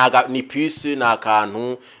 Ni puce na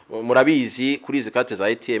akantu murabizi kuri izi carte za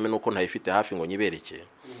ATM nuko ntayifite hafi ngo nyibereke.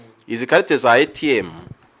 Izi carte za ATM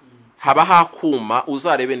haba hakuma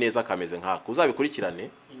uzarebe neza kameze nkako, uzabikurikirane.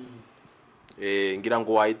 Ngira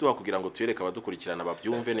ngo wayiduha kugira ngo tuyereke abadukurikirana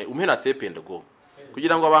babyumve ne umpe na tape and go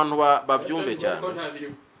kugira ngo abantu babyumve cyane.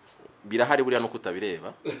 Birahari buriya no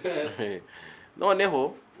kutabireba.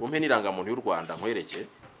 Noneho umpe niranga muntu y'u Rwanda nkwereke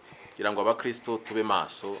kugira ngo abakristo tube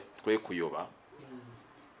maso, twe kuyoba,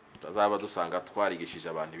 tazaba dusanga twarigishije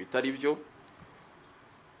abantu bitari byo.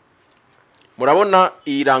 Murabona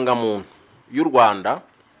iranga muntu y'u Rwanda,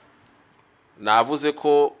 navuze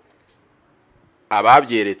ko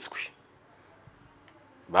ababyeretswe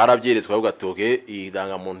barabyeretswe ahubwo atoke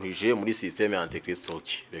iranga muntu ije muri systeme ya antikristo,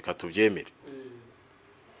 reka tubyemere.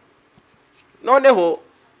 Noneho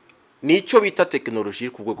nicyo bita technology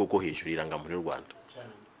ku rwego rwo hejuru iranga muntu y'u Rwanda.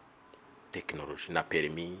 Technology na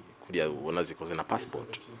permis kuriya ubona zikoze na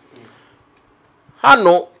passport.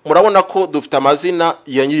 Hano murabona ko dufite amazina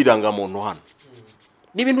ya nyiranga muntu hano.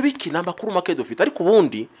 Ni ibintu bikina amakuru make dufite, ariko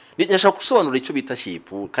ubundi nishaka gusobanura icyo bita chip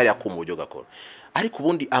kariya ku buryo gakora. Ariko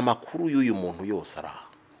ubundi amakuru y'uyu muntu yose araha.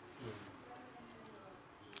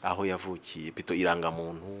 Aho yavukiye pito iranga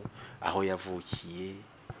muntu, aho yavukiye,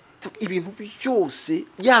 ibintu byose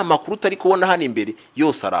ya makuru utari kubona hano imbere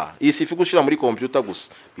yose araha. Iyi sifi gushira muri computer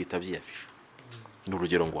gusa bita byiyafisha. Ni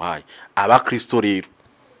urugero nguhaye. Abakristo rero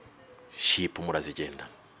chip murazigenda.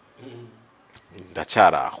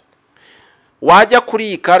 Ndacyaraho. Wajya kuri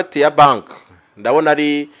iyi carte ya bank, ndabona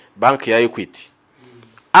ari bank ya Equity.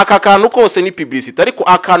 Aka kantu kose ni publicity, ariko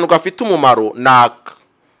akantu gafite umumaro naka.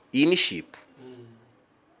 Iyi ni chip.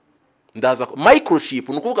 Ndaza microchip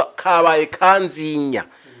nukuvuga kabaye kanzinya,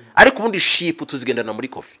 ariko ubundi chip tuzigendana muri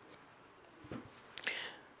kofi.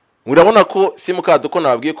 Murabona ko simukado ko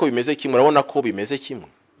nababwiye ko bimeze kimwe, murabona ko bimeze kimwe.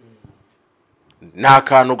 Nta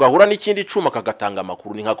kantu gahura n'ikindi cuma kagatanga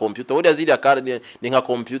amakuru, ni nka computer. Buriya ziriya card ni nka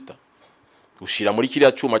computer. Ushira muri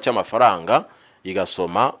kiriya cuma cy'amafaranga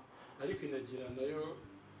igasoma, ariko inagira nayo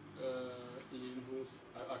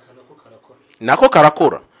akanako karakora. Nako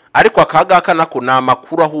karakora, ariko akagaka nako na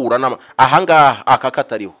makuru ahura ahanga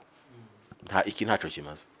akakatariho. Iki ntacyo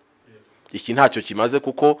kimaze. Iki ntacyo kimaze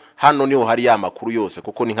kuko hano niho hari ya makuru yose,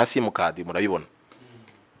 kuko ni nka simukadi murabibona.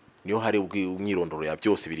 Niho hari umwirondoro ya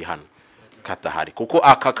byose biri hano. Katahari kuko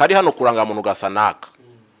aka kari hano kuranga muntu gasa naka.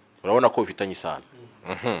 Urabona ko bifitanye isano.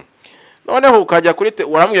 Noneho ukajya kuri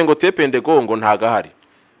urambwiye ngo tape and go ngo ntagahari,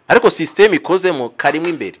 ariko system ikozemo karimo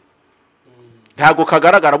imbere ntago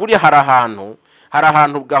kagaragara. Buriya hari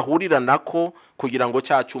ahantu gahurira nako kugira ngo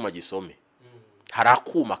cya cyuma gisome. Hari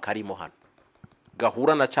akuma karimo hano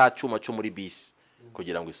gahura na cya cyuma cyo muri bisi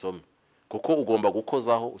kugira ngo isome, kuko ugomba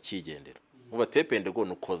gukozaho ukigendera. Uba tape and go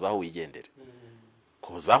nukozaho wigendera,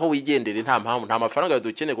 kozaho wigendere. Nta mpamvu, nta mafaranga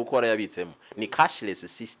dukeneye kuko warayabitsemo. Ni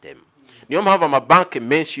cashless system. Niyo mpamvu amabanki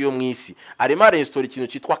menshi yo mwisi arimo areinstall ikintu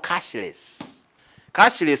cyitwa cashless.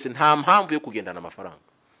 Cashless nta mpamvu yo kugendana amafaranga.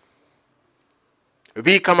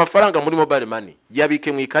 Bika amafaranga muri mobile money,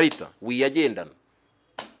 yabike mu ikarita wiyagendana.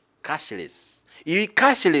 Cashless. Ibi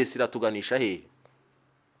cashless iratuganisha hehe?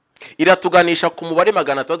 Iratuganisha ku mubare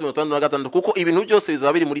 366 kuko ibintu byose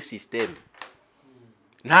bizaba biri muri system.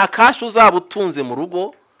 Nta cash uzaba utunze mu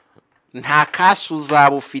rugo, nta cash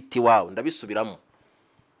uzaba ufite iwawe. Ndabisubiramo.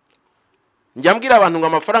 Njyambwira abantu ngo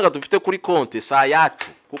amafaranga dufite kuri konti saa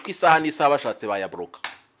yacu, kuko isaha n'isaha bashatse bayabroka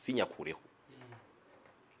sinyakureho.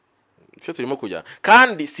 Cyo turimo kujya,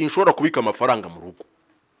 kandi sinshobora kubika amafaranga mu rugo.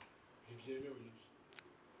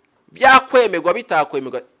 Byakwemerwa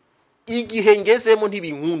bitakwemerwa, igihe ngezemo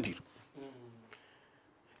ntibinkundira.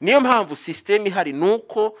 Niyo mpamvu system ihari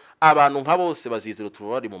nuko abantu nka bose bazizira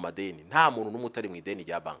tubari mu madeni, nta muntu n'umutari mu ideni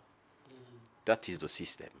rya bank. That is the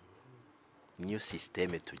system. New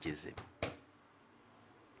system tugezemo.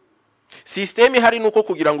 System ihari nuko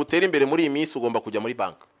kugira ngo utere imbere muri iyi minsi ugomba kujya muri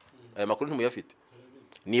bank. Aya makuru ntimuyafite.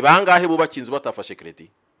 Ni bangahe bubaka inzu batafashe credit?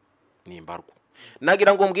 Ni imbarwa.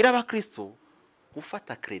 Nagira ngo mbwira abakristo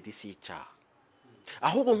gufata credit si icyaha.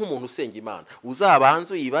 Ahubwo nk'umuntu usenga Imana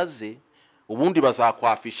uzabanze uyibaze, ubundi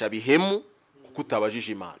bazakwafisha bihemu kuko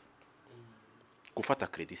utabajije Imana. Gufata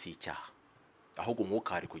credit si icyaha. Ahubwo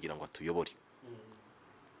umwuka hari kugira ngo atuyobore.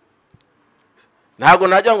 ntabwo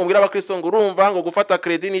najya ngo mbwira abakristo ngo urumva ngo gufata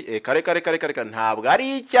credit ni kare ntabwo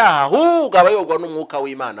ari icyaha, ahubwo abayobwa n'umwuka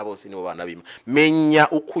w'Imana bose nibo bana b'Imana. Menya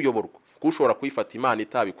uko uyoborwa, kushobora kwifata Imana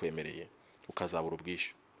itabikwemereye ukazabura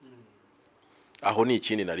ubwisho. Aho ni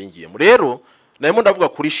ikindi naringiyemo. Rero narimo ndavuga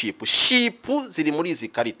kuri shipu ziri muri izi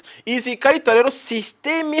karita. Izi karita rero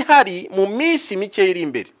system ihari mu minsi mike iri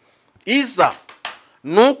imbere iza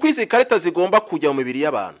nuko izi karita zigomba kujya mu mibiri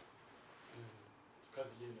y'abantu.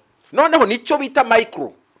 Noneho nicyo bita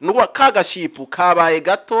micro, nuko kagashipu kabaye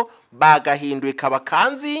gato bagahinduye kaba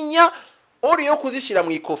kanzinya, uri yo kuzishira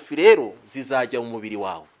mu ikofi rero zizajya mu mubiri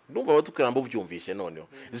wawe. Ndumva batukira mbo byumvishe, noneho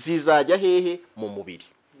zizajya hehe? Mu mubiri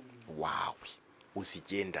wawe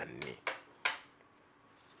uzigendane.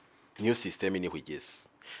 Niyo system niho igeze.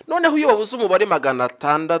 Noneho iyo babuze umubare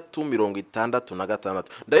 666,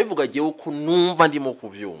 ndabivuga giye uko numva ndimo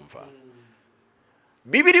kubyumva.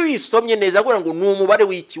 Bibiri wisomye neza gura ngo numubare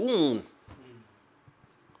w'iki w'umuntu.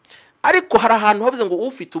 Ariko hari ahantu havuze ngo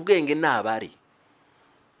ufite ubwenge nabare.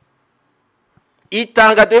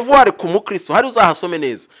 Itanga devoir ku mukristo, hari uzahasome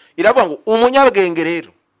neza. Iravuga ngo umunyabwenge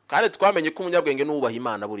rero, kandi twamenye ko umunyabwenge nubaha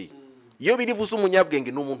Imana buri. Iyo birivuze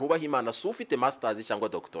umunyabwenge n'umuntu ubaha Imana, si ufite masters cyangwa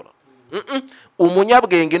doctora.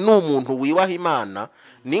 Umunyabwenge n'umuntu wibaha Imana,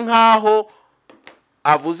 ni nkaho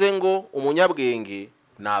avuze ngo umunyabwenge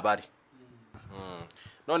nabare.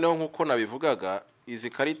 Noneho nkuko nabivugaga, izi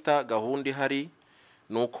karita gahunda ihari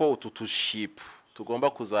nuko ututushipu tugomba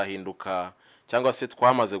kuzahinduka, cyangwa se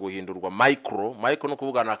twamaze guhindurwa micro no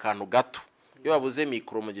kuvuga na akantu gato. Iyo bavuze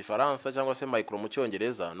micro mu gifaransa cyangwa se micro mu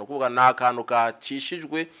cyongereza, no kuvuga na akantu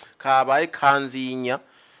kacishijwe kabaye kanzinya,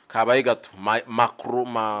 kabaye gato. Micro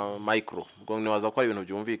ubwo nibaza ko ari ibintu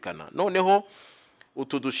byumvikana. Noneho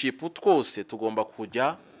utudushipu twose tugomba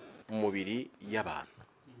kujya mu mubiri y'abantu,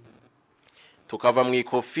 tukava mu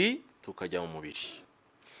ikofi tukajya mu mubiri.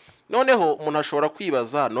 Noneho umuntu ashobora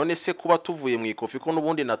kwibaza, none se kuba tuvuye mu ikofi ko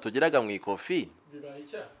nubundi natugeraga mu ikofi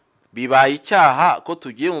bibaye icyaha ko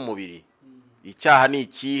tugiye mu mubiri? Icyaha ni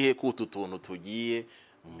ikihe ko utu tuntu tugiye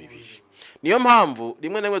mu mibiri? Niyo mpamvu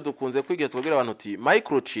rimwe na rimwe dukunze kwiga tubwira abantu uti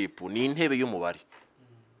microchip ni intebe y'umubare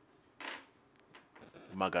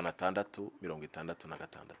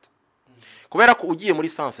 666. Kubera ko ugiye muri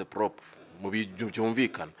sens propre mu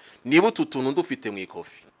byumvikana, niba utu tuntu dufite mu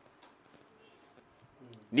ikofi,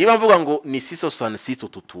 niba mvuga ngo ni 666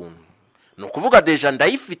 utu tuntu, no kuvuga deja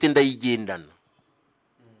ndayifite ndayigendana.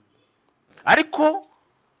 Ariko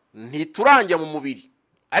ntituranja mu mubiri.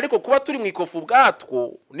 Ariko kuba turi mu ikofi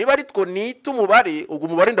ubwatwo, niba ari two nita umubare, ubwo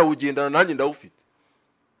umubare ndawugendana nanjye ndawufite.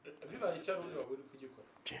 Bibaye cyane undi waburi kugikora.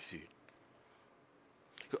 Yes.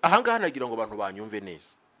 Ahangaha nagira ngo abantu banyumve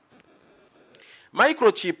neza.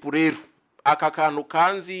 Microchip rero aka kantu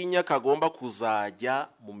kanzinya kagomba kuzajya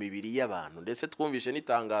mu mibiri y'abantu. Ndetse twumvishe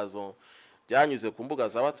n'itangazo byanyuze ku mbuga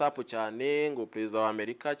za WhatsApp cyane ngo Perezida wa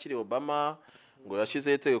Amerika kiri Obama ngo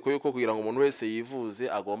yashize itegeko yuko kugira ngo umuntu wese yivuze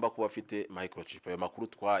agomba kuba afite microchip. Ayo makuru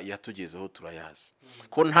yatugezeho turayazi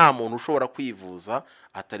ko nta muntu ushobora kwivuza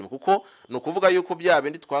atarimo, kuko no kuvuga yuko bya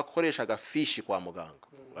bindi twakoreshaga fishi kwa muganga.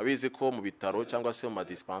 Urabizi ko mu bitaro cyangwa se mu ma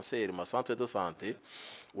dispensaire, mu centre de santé,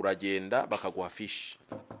 uragenda bakaguha fishi.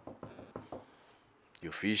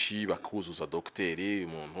 Iyo fishi bakuzuza docteur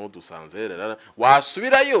umuntu dusanze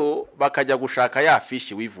wasubirayo bakajya gushaka ya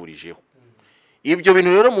fishi wivurijeho. Ibyo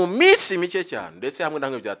bintu rero mu minsi mike cyane, ndetse hamwe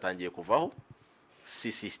namwe byatangiye kuvaho.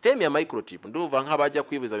 Si system ya microchip nduva nk'abajya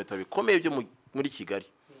kwivuza bitaro bikomeye byo muri Kigali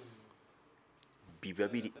biba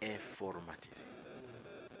biri informatize.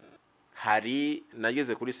 Hari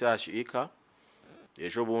nageze kuri CHIK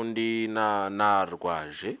ejo bundi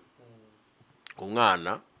narwaje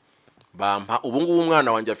umwana, bampa ubu ngubu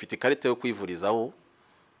umwana wanjye afite ikarita yo kwivurizaho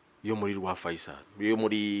yo muri Rwa Faisal, yo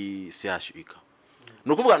muri CHIK.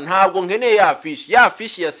 Nukuvuga ntabwo nkeneye ya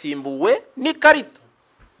fishi yasimbuwe ni karita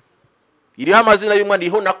iriho amazina y'umwana,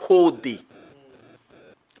 iriho na kode.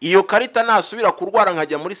 Iyo karita nasubira kurwara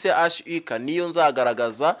nkajya muri CHIK niyo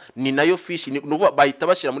nzagaragaza, ni nayo fishi. Nukuvuga bahita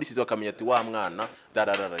bashira muri sizo bakamenya ati wa mwana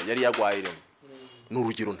dararara yari yagwaye.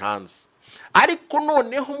 N'urugero ntanze. Ariko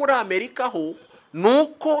noneho muri Amerika ho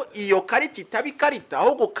nuko iyo karita itabi karita,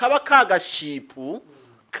 ahubwo kaba kagashipu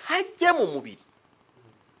kajya mu mubiri.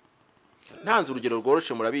 Ntanze urugero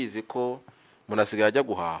rworoshe, murabizi ko munasigaye ajya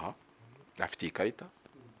guhaha afite ikarita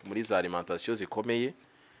muri za alimentation zikomeye.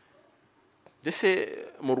 Ndetse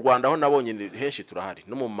mu Rwanda ho nabonye henshi turahari,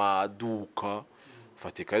 no mu maduka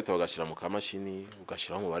ufata ikarita bagashira mu kamashini,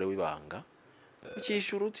 ugashiraho umubare w'ibanga,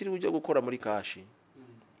 ukishyura utiri ujya gukora muri kashi.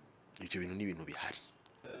 Ibyo bintu ni ibintu bihari.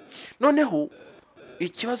 Noneho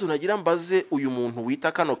ikibazo nagira mbaze uyu muntu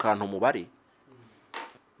wita kano kantu umubare,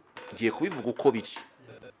 ngiye kubivuga uko biri.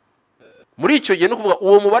 muri icyo gihe no kuvuga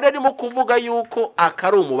uwo mubare arimo kuvuga yuko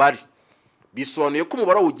akari umubare bisobanuye ko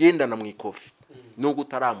umubare ugendana mu ikofi nubwo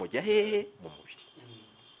utaramujya hehe mu mubiri,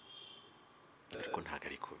 ariko ntabwo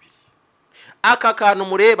ari ko biri. Aka kantu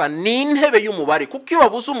mureba ni intebe y'umubare, kuko iyo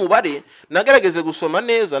bavuze umubare nagerageze gusoma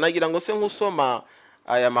neza, nagira ngo se nk'usoma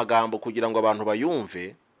aya magambo kugira ngo abantu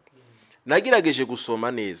bayumve, nagerageje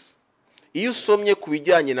gusoma neza. Iyo usomye ku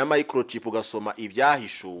bijyanye na microchip ugasoma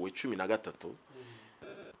ibyahishuwe 13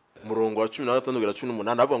 umurongo wa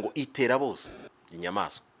 16-18 avuga ngo itera bose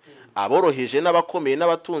inyamaswa, aboroheje n'abakomeye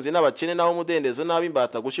n'abatunzi n'abakene n'abo mudendezo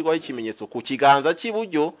n'abimbata gushirwaho ikimenyetso ku kiganza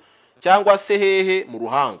cy'iburyo cyangwa se hehe mu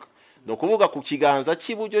ruhanga. No kuvuga ku kiganza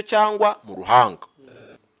cy'iburyo cyangwa mu ruhanga.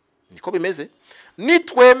 Niko bimeze.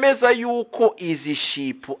 Nitwemeza yuko izi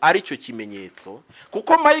shipu ari cyo kimenyetso,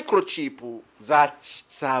 kuko microchip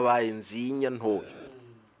zabaye nzinya ntoya,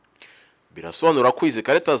 birasobanura ko izi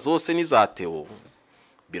kareta zose ni za Theo,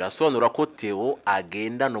 birasobanura ko Theo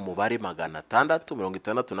agenda no mubare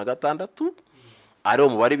 666 ari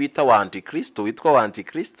umubare bita wa antikristo, witwa wa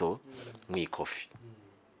antikristo mu ikofi.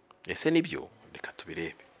 Ese nibyo? Reka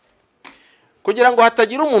tubirebe kugira ngo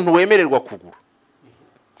hatagira umuntu wemererwa kugura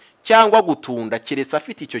cyangwa gutunda keretse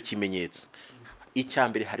afite icyo kimenyetso. Icya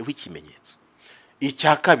mbere hariho ikimenyetso,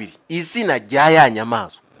 icya kabiri izina rya ya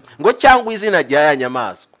nyamaswa, ngo cyangwa izina rya ya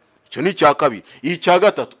nyamaswa, icyo ni icya kabiri. Icya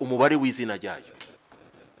gatatu umubare w'izina ryayo.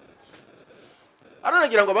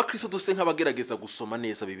 Aranagira ngo abakristo duse nk'abagerageza gusoma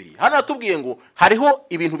neza Bibiliya. Hano atubwiye ngo hariho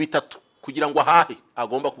ibintu bitatu kugira ngo ahahe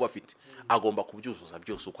agomba kuba afite, agomba kubyuzuza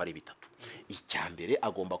byose uko ari bitatu. Icya mbere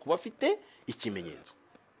agomba kuba afite ikimenyetso,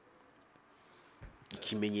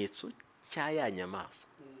 ikimenyetso cya ya nyamaswa.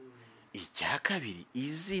 Icya kabiri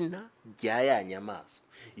izina rya ya nyamaswa.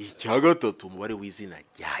 Icya gatatu umubare w'izina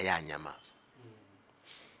rya ya nyamaswa.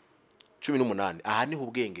 18. Aha niho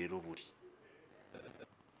ubwenge rero buri.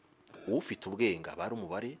 Ufite ubwenge abari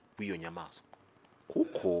umubare w'iyo nyamaswa,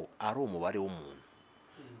 kuko ari umubare w'umuntu,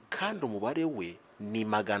 kandi umubare we ni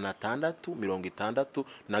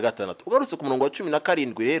 666. Ugarutse ku murongo wa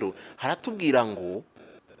 17 rero haratubwira ngo,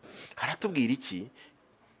 haratubwira iki?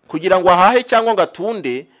 Kugira ngo ahahe cyangwa ngo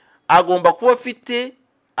atunde agomba kuba afite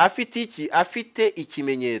iki? Afite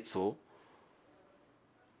ikimenyetso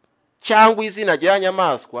cyangwa izina rya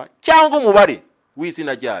nyamaswa cyangwa umubare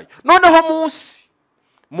w'izina ryayo. Noneho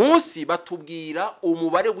munsi batubwira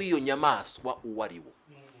umubare w'iyo nyamaswa uwo ari wo.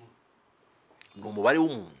 Ni umubare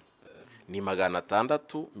w'umuntu, ni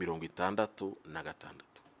 666.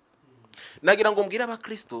 Nagira ngo mbwira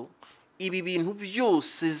abakristo ibi bintu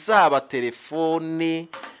byose, zaba telefone,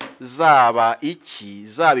 zaba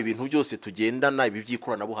ibintu byose tugendana, ibi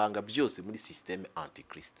by'ikoranabuhanga byose muri systeme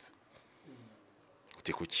antichrist.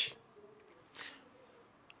 Uti kuki?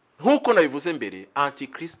 Nkuko nabivuze mbere,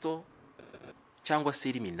 antikristo cyangwa se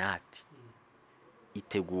Illuminati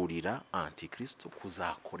itegurira antikristo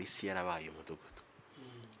kuzakora isi yarabaye umudugudu.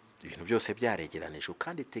 Ibintu byose byaregeranije,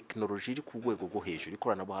 kandi tekinoloji iri ku rwego rwo hejuru,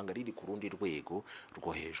 ikoranabuhanga riri ku rundi rwego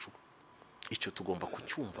rwo hejuru. Icyo tugomba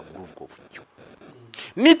kucyumva muri ubwo buryo.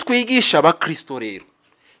 Nitwigisha abakristo rero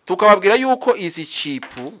tukababwira yuko izi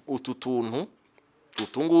chipu, utu tuntu,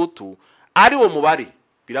 utungutu ari wo mubare,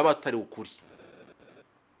 biraba atari ukuri.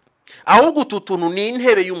 Ahubwo utu tuntu ni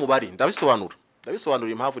intebe y'umubare.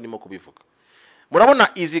 Ndabisobanura impamvu nimo kubivuga.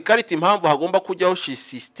 Murabona izi karita impamvu hagomba kujyaho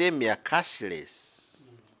system ya cashless.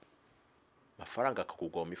 Mafaranga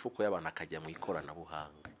akakugwa mu mifuko y'abantu akajya mu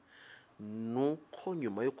ikoranabuhanga. Nuko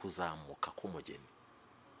nyuma yo kuzamuka k'umugeni,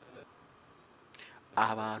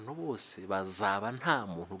 abantu bose bazaba nta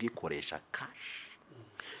muntu ugikoresha cash.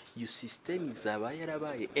 Iyo system izaba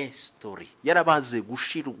yarabaye story, yarabaze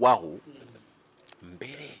gushirwaho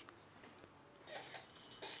mbere.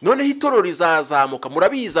 None hitoro rizazamuka.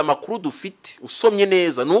 Murabiza amakuru dufite usomye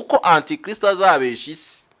neza nuko antikristo azabesha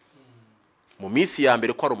isi mu minsi ya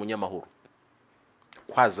mbere ko ari umunyamahoro,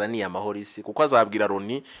 kwazaniye amahoro isi, kuko azabwira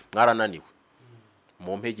Loni mwarananiwe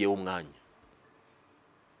mu mpege y'umwanya,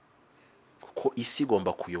 kuko isi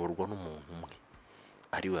igomba kuyoborwa n'umuntu umwe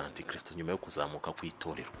ari we antikristo nyuma yo kuzamuka ku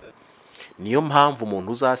itorero. Niyo mpamvu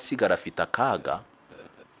umuntu uzasigara afite akaga,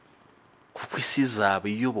 kuko isi izaba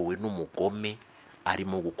iyobowe n'umugome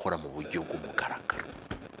arimo gukora mu buryo bw'umugaragaro.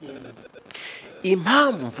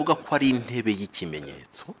 Impamvu mvuga ko ari intebe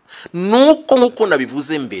y'ikimenyetso nuko nkuko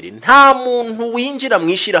nabivuze mbere, nta muntu winjira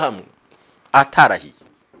mwishira hamwe atarahiye.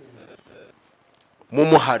 Mu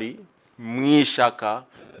muhari, mwishaka,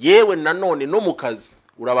 yewe nanone no mu kazi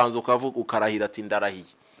urabanza ukavuga ukarahira ati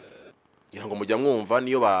ndarahiye. Ngira ngo mujya mwumva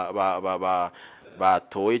niyo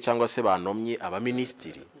batoye cyangwa se banomye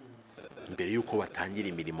abaministiri, mbere yuko batangira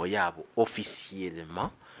imirimo yabo officiellement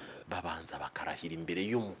babanza bakarahira imbere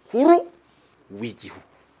y'umukuru w'igihugu.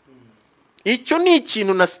 Icyo ni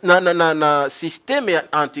ikintu na systeme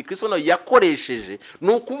ya antikristo no yakoresheje,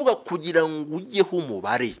 ni ukuvuga kugira ngo ujyeho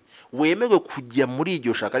umubare wemewe kujya muri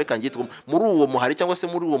iryo shaka, reka ngitwa muri uwo muhari cyangwa se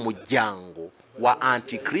muri uwo muryango wa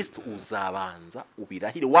antikristo, uzabanza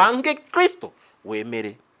ubirahire wange Kristo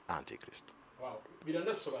wemere antikristo.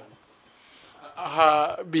 Biranasobanutse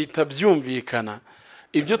aha, bita byumvikana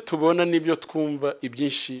ibyo tubona n'ibyo twumva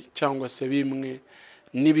ibyinshi cyangwa se bimwe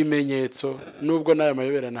n'ibimenyetso, nubwo n'aya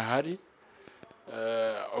mayoberana hari.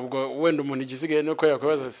 Ubwo wenda umuntu igisigaye nuko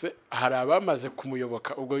yakwabaza se hari abamaze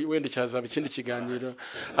kumuyoboka, ubwo wenda cyazaba ikindi kiganiro,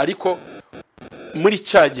 ariko muri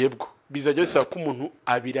cyagiye bwo bizajya bisaba ko umuntu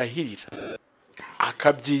abirahirira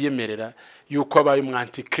akabyiyemerera yuko abaye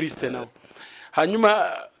umwantikristo nawe.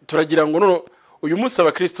 Hanyuma turagira ngo none uyu munsi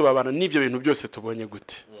abakristo babana n'ibyo bintu byose tubonye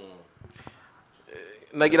gute?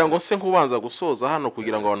 Nagira ngo se nkubanza gusoza hano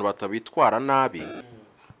kugira ngo abantu batabitwara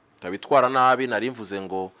nabi, nari mvuze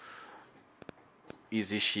ngo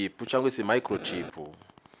izi chip cyangwa se microchip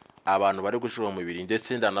abantu bari gushira mu mibiri,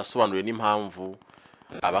 ndetse ndanasobanuriye n'impamvu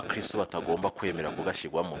abakristo batagomba kwemera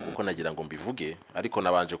kugashyirwamo, kuko nagira ngo mbivuge, ariko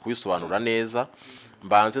nabanje kubisobanura neza.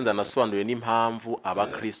 Mbanze ndanasobanuriye n'impamvu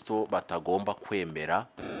abakristo batagomba kwemera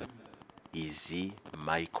izi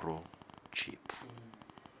microchip.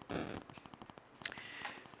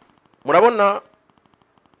 Murabona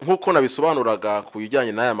nkuko nabisobanuraga ku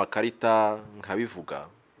bijyanye n'aya makarita, nkabivuga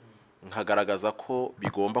nkagaragaza ko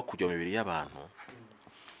bigomba kujya mu mibiri y'abantu.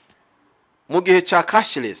 Mu gihe cya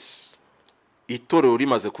cashless, itorero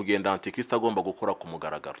rimaze kugenda antikristo agomba gukora ku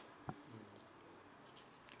mugaragaro.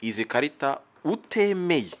 Izi karita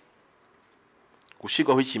utemeye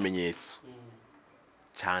gushyirwaho ikimenyetso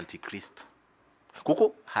cya antikristo,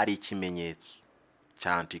 kuko hari ikimenyetso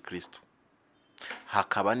cya antikristo,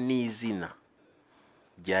 hakaba n'izina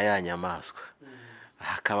rya ya nyamaswa,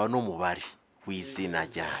 hakaba n'umubare w'izina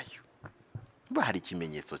ryayo. Hari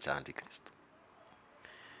ikimenyetso cya antikristo,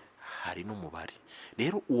 hari n'umubare.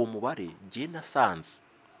 Rero uwo mubare ngiye nasanze,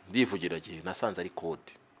 ndivugira gihe nasanze ari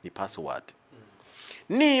code, ni password.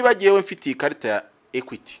 Niba giyewe mfite ikarita ya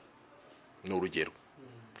Equity ni urugero,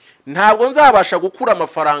 ntabwo nzabasha gukura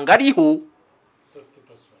amafaranga ariho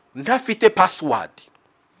ntafite password.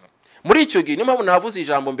 Muri icyo gihe niyo mpamvu navuze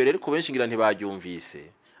ijambo mbere, ariko benshi ngira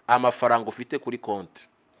ntibabyumvise. Amafaranga ufite kuri konti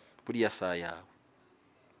buriya saa yawe.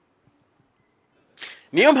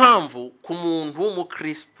 Niyo mpamvu ku muntu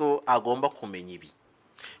w'umukristo agomba kumenya ibi.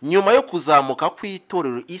 Nyuma yo kuzamuka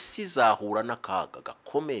kw'itorero, isi zahura n'akaga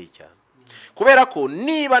gakomeye cyane, kubera ko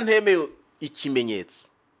niba ntemeye ikimenyetso,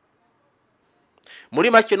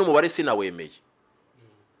 muri make n'umubare sinawemeye.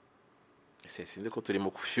 Sinzi ko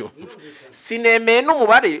turimo kubyumva. Sinemeye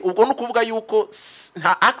n'umubare, ubwo no kuvuga yuko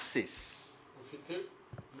nta access,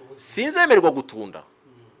 sinzemerwa gutunda,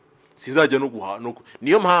 sinzajya no guha.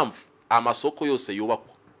 Niyo mpamvu amasoko yose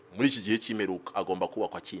yubakwa muri iki gihe cy'imeruka agomba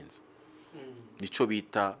kubakwa akinze. Nicyo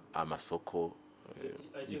bita amasoko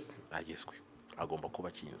agezwe, agomba kuba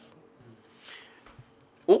akinze.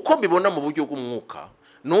 Uko mbibona mu buryo bw'umwuka,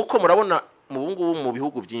 nuko murabona mu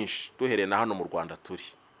bihugu byinshi, duhereye na hano mu Rwanda turi,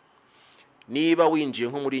 niba winjiye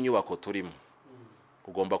nko muri nyubako turimo,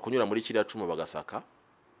 ugomba kunyura muri kiriya cumu bagasaka,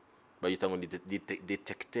 bayita ngo ni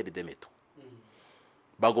detecteur de métaux.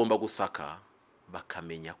 Bagomba gusaka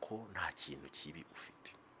bakamenya ko nta kintu kibi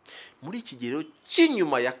ufite. Muri iki gihe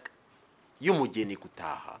cy'inyuma y'umugeni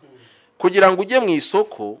gutaha, kugira ngo ujye mu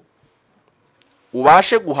isoko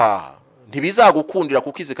ubashe guhaha, ntibizagukundira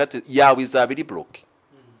kuko izi kate yawe izaba iri bloke,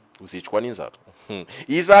 uzicwa n'inzara.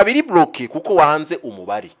 Izaba iri bloke kuko wanze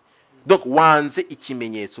umubare. Donc wanze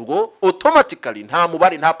ikimenyetso, ubwo automatically nta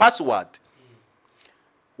mubare, nta password.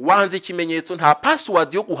 Wanze ikimenyetso, nta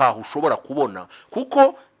password yo guhaha ushobora kubona,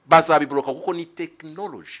 kuko bazabibloka, kuko ni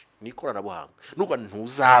technology, ni ikoranabuhanga. Nubwo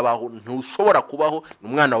ntuzabaho, ntushobora kubaho,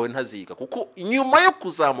 n'umwana wawe ntaziga, kuko inyuma yo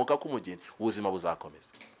kuzamuka k'umugeni ubuzima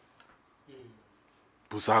buzakomeza.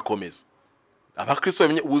 Abakristo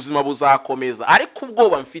ubuzima buzakomeza, ariko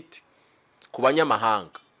ubwoba mfite ku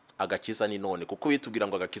banyamahanga agakiza ni none, kuko bitubwira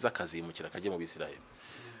ngo agakiza kazimukira kajye mu Bisirayeli.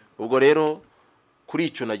 Ubwo rero kuri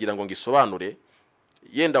icyo nagira ngo ngisobanure,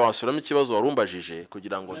 yenda wasuramo ikibazo warumbajije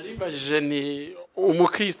kugira ngo narimbajije ni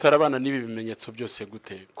umukristo arabana n'ibi bimenyetso byose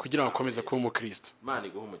gute kugira ngo akomeze kuba umukristo. Imana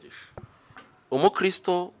iguhe umugisha.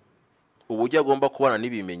 Umukristo uburyo agomba kubana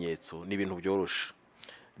n'ibimenyetso ni ibintu byoroshe.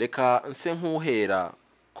 Reka nse nkuhera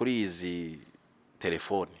kuri izi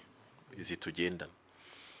telefone izi tugendana.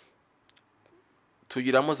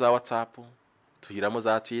 Tugiramo za WhatsApp, tugiramo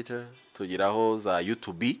za Twitter, tugiraho za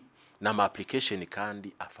YouTube n'ama application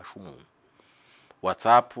kandi afasha umuntu.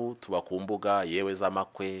 WhatsApp tuba ku mbuga yewe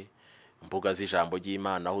z'amakwe, imbuga z'ijambo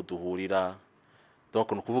ry'Imana aho duhurira,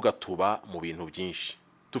 donc nukuvuga tuba mu bintu byinshi,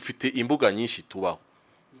 dufite imbuga nyinshi tubaho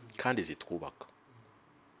kandi zitwubaka,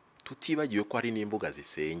 tutibagiwe ko hari n'imbuga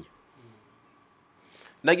zisenya.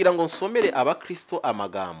 Nagira ngo nsomere abakristo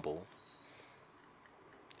amagambo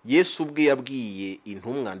Yesu ubwe yabwiye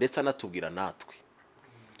intumwa ndetse anatubwira natwe.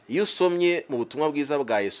 Iyo usomye mu butumwa bwiza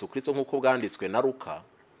bwa Yesu Kristo nk'uko bwanditswe na Luka,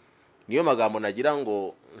 niyo magambo nagira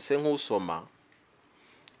ngo nse nk'usoma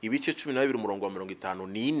ibice 12 umurongo wa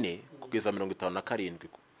 54 kugeza 57.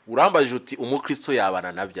 Urambaje uti umukristo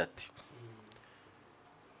yabana nabyo ati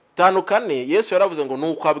 5:4 Yesu yaravuze ngo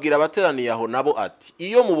nuko abwira abateraniye aho nabo ati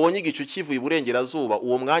iyo mubonye igicu kivuye iburengerazuba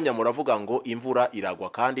uwo mwanya muravuga ngo imvura iragwa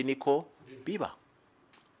kandi niko biba.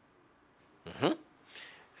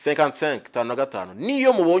 55:5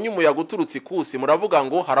 niyo mubonye umuyaga uturutse ikusi muravuga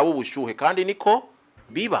ngo haraba ubushyuhe kandi niko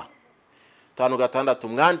biba. 5:6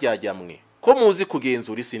 mwandyajya mwe ko muzi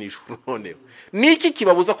kugenzura isi n'ijuru. Noneho niki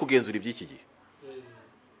kibabuza kugenzura iby'iki gihe?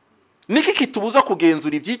 Niki kitubuza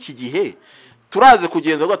kugenzura iby'iki gihe? Turaze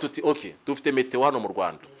kugenzura tuti okay dufite meteo hano mu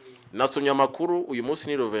Rwanda. Nasomye amakuru uyu munsi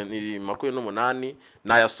ni 28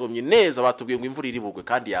 nayasomye neza batubwiye ngo imvura iri bugwe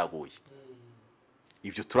kandi yaguye.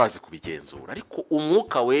 Ibyo turazi kubigenzura, ariko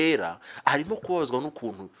umwuka wera arimo kubazwa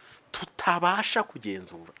n'ukuntu tutabasha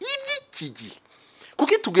kugenzura iby'iki gihe.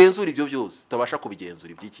 Kuko tugenzura ibyo byose tutabasha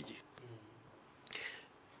kubigenzura iby'iki gihe.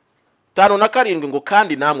 5:7 ngo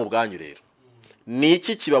kandi namwe ubwanyu rero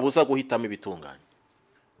niki kibabuza guhitamo ibitunganye?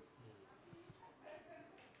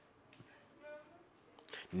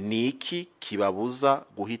 Niki kibabuza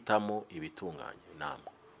guhitamo ibitunganye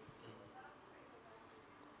namwe?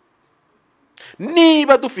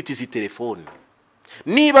 Niba dufite izi telefone,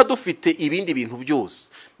 niba dufite ibindi bintu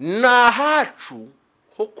byose, nahacu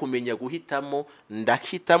ho kumenya guhitamo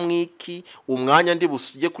ndahitamo iki, umwanya ndi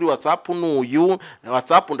busuje kuri WhatsApp n'uyu,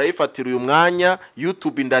 WhatsApp ndayifatira uyu mwanya,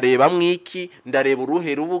 YouTube ndareba mwiki, ndareba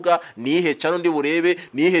uruhe rubuga, niheca ndi burebe,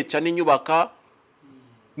 niheca n'inyubaka.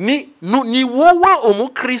 Ni wowe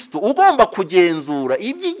umukristo ugomba kugenzura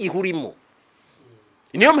iby'igihe urimo.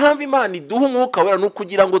 Niyo mpamvu Imana iduha umwuka wera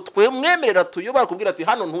nukugira ngo twemwemerera tuyobora kubwira ati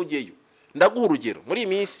hano ntugeyo. Ndaguha urugero, muri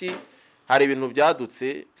minsi hari ibintu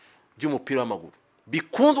byadutse by'umupira w'amaguru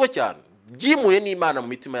bikunzwe cyane, byimuye n'Imana mu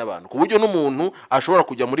mitima y'abantu ku buryo n'umuntu ashobora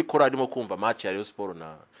kujya muri korali arimo kumva match ya Rayon Sport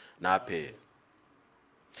na APR.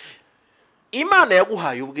 Imana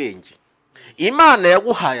yaguhaye ubwenge, Imana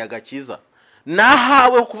yaguhaye agakiza,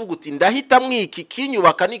 nahawe kuvuga uti ndahita mwiki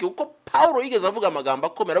kinyubaka niki, kuko Paulo yigeze avuga amagambo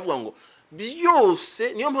akomera avuga ngo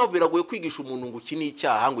byose niyo mpamvu biragoye kwigisha umuntu ngo iki ni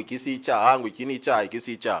icyaha, ngo iki si icyaha, ngo iki ni icyaha, iki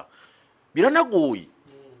si icyaha. Biranagoye.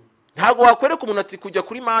 Ntago wakwereka umuntu ati kujya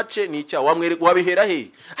kuri match ni icyaha, wamwereka wabihera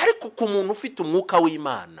he? Ariko ku muntu ufite umwuka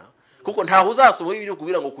w'Imana, kuko ntaho uzasoma ibiri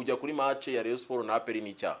kubira ngo kujya kuri match ya Rayon Sport na APR ni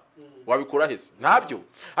icyaha, wabikora hese ntabyo.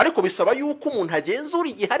 Ariko bisaba yuko umuntu agenzura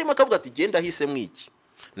igihe harimo akavuga ati genda hise mwiki,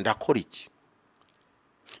 ndakora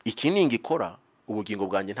iki ningikora ubugingo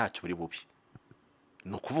bwanjye ntacyo buri bubi.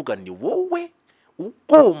 No kuvuga ni wowe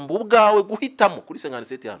ugomba ubwawe guhitamo kuri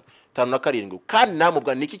 57 hano 5:7 kandi namwe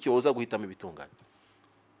bwa niki kiboza guhitamo ibitunganye?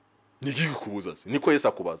 Niki kikubuza se? Niko Yesu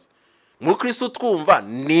akubaza. Mu Kristo twumva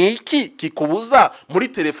niki kikubuza muri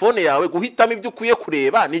telefone yawe guhitamo ibyo ukwiye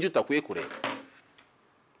kureba n'ibyo utakwiye kureba?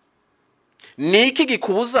 Niki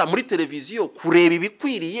kikubuza muri televiziyo kureba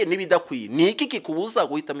ibikwiriye n'ibidakwiye? Niki kikubuza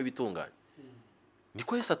guhitamo ibitunganye?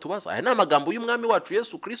 Niko Yesu atubaza. Aya ni amagambo y'umwami wacu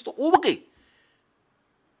Yesu Kristo ubwe.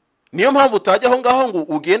 Niyo mpamvu utajya aho ngaho ngo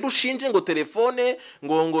ugende ushinje ngo telefone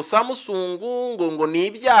ngo Samsung ngo ni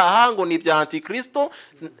ibyaha, ngo ni ibya Antikristo.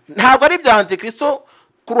 Ntabwo ari ibya Antikristo.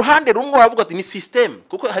 Ku ruhande rumwe wavuga ati ni system,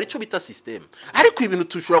 kuko hari icyo bita system. Ariko ibintu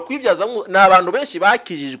tushobora kwibyaza n'abantu benshi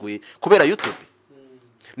bakijijwe kubera YouTube.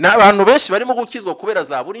 N'abantu benshi barimo gukizwa kubera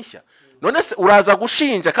zaburi nshya. None se uraza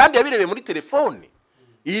gushinja kandi yabirebeye muri telefone.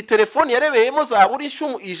 Iyi telefone yarebeyemo zaburi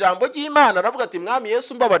ijambo ry'Imana aravuga ati mwami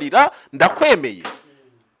Yesu mbabarira ndakwemeye.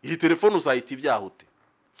 Iyi telefone uzahita ibyaha ute?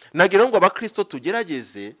 Nagira ngo abakristo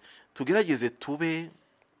tugerageze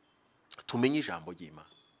tumenye ijambo ry'Imana.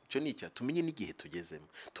 Cyo ni icya tumenye n'igihe tugezemo,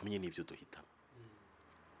 tumenye n'ibyo duhitamo.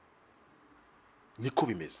 Niko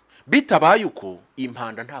bimeze. Bitabaye uko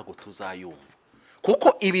impanda ntago tuzayumva.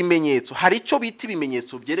 Kuko ibimenyetso, hari icyo bita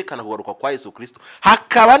ibimenyetso byerekana kugaruka kwa Yesu Kristo,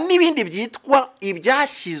 hakaba n'ibindi byitwa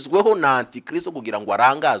ibyashyizweho na Antikristo kugira ngo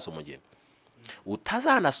arangaze umugeni.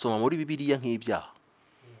 Utazanasoma muri Bibiliya nk'ibyaha,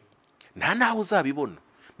 nta naho uzabibona.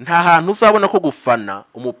 Nta hantu uzabona ko gufana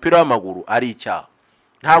umupira w'amaguru ari icyaha.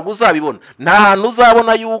 Ntabwo uzabibona. Nta hantu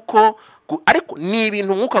uzabona yuko ariko ni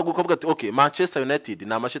ibintu nkuko kuvuga ati okay Manchester United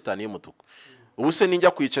ni amashitani y'umutuku. Ubu se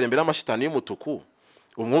ninjya kwicara imbere y'amashitani y'umutuku,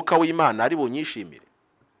 umwuka w'Imana ari bunyishimire?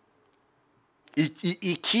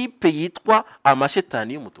 ikipe yitwa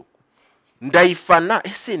amashetani y'umutuku ndayifana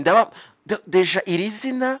ese ndaba deja iri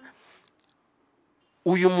zina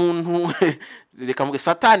uyu muntu reka mvuge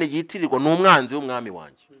satani yitirirwa n'umwanzi w'umwami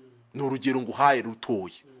wanjye ni urugero nguhaye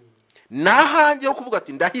rutoye nahanjye yo kuvuga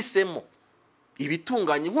ati ndahisemo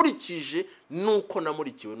ibitunganye nkurikije nuko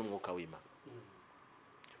namurikiwe n'umwuka w'Imana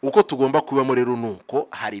uko tugomba kubamo rero nuko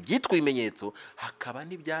hari ibyitwa ibimenyetso hakaba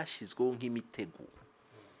n'ibyashyizweho nk'imitego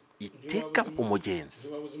iteka umugenzi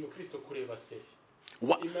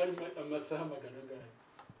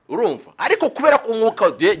urumva ariko kubera ko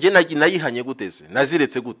umwuka je nayihanye guteze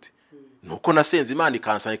naziretse gute nuko nasenze Imana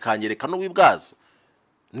ikansanya ikanyereka n'ubibwazo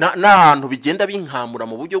n'ahantu bigenda binkamura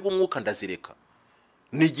mu buryo bw'umwuka ndazireka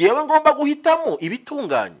nigiyewe ngomba guhitamo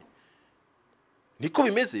ibitunganye niko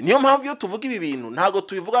bimeze niyo mpamvu iyo tuvuga ibi bintu ntago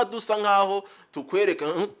tubivuga dusa nkaho tukwereka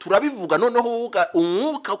turabivuga noneho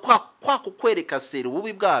umwuka kwa kukwereka seri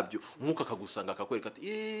ububi bwabyo umwuka akagusanga akakwereka ati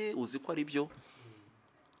uzi ko ari byo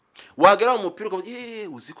wagera mu mupira ukavuga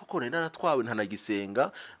uzi ko nari naratwawe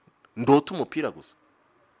ntanagisenga ndota umupira gusa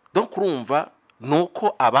donc urumva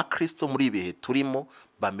nuko abakristo muri ibihe turimo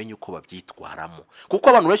bamenye uko babyitwaramo kuko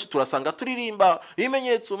abantu benshi turasanga turirimba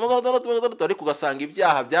ibimenyetso ariko ugasanga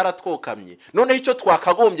ibyaha byaratwokamye noneho icyo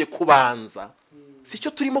twakagombye kubanza si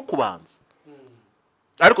cyo turimo kubanza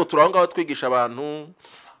ariko turahanga twigisha abantu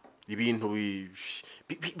ibintu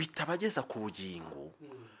bitabageza ku bugingo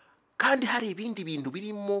kandi hari ibindi bintu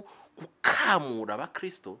birimo gukamura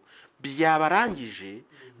abakristo byabarangije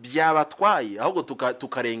byabatwaye ahubwo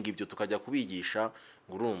tukarenga ibyo tukajya kubigisha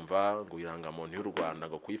ngo urumva ngo irangamuntu y'u Rwanda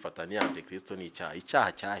ngo kuyifata ni antikristo ni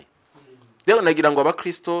icyaha cyahe rero nagira ngo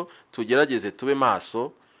abakristo tugerageze tube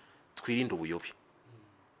maso twirinde ubuyobe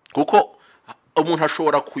kuko umuntu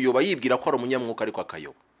ashobora kuyoba yibwira ko ari umunyamwuka ariko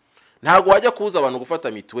akayoba ntago wajya kubuza abantu gufata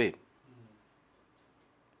mituweli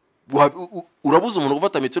urabuza umuntu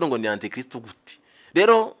gufata mituweli ngo ni antikristo gute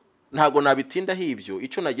rero ntago nabitinda hibyo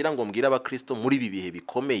icyo nagira ngo mbwira abakristo muri ibi bihe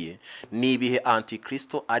bikomeye ni ibihe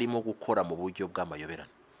antikristo arimo gukora mu buryo bw'amayoberane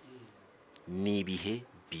ni ibihe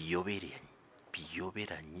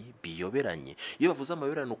biyoberanye iyo bavuze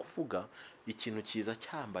amayoberane ukuvuga ikintu cyiza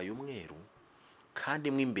cyambaye umweru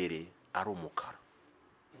kandi mo imbere ari umukara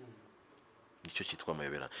nicyo cyitwa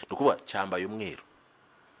amayoberane ni ukuvuga cyambaye umweru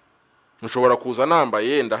ntushobora kuza nambaye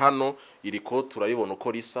yenda hano iri ko turayibona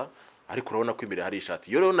uko risa ariko urabona ko imbere hari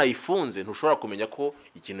ishati iyo rero nayifunze ntushobora kumenya ko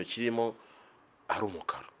ikintu kirimo ari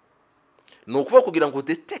umukara ni ukuvuga kugira ngo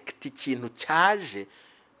detect ikintu cyaje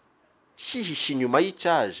cyihishe inyuma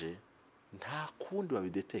y'icyaje nta kundi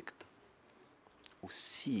babidetekta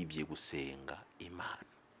usibye gusenga Imana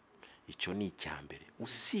icyo ni icyambere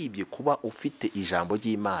usibye kuba ufite ijambo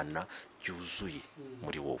ry'Imana ryuzuye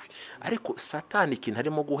muri wowe ariko satani ikintu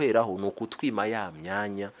arimo guheraho ni ukutwima ya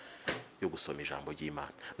myanya yo gusoma ijambo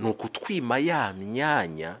ry'Imana ni ukutwima ya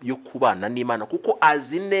myanya yo kubana n'Imana kuko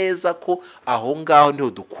azi neza ko aho ngaho niho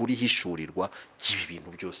dukura ihishurirwa ry'ibi bintu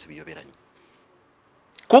byose biyoberanye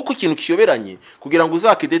kuko ikintu kiyoberanye kugira ngo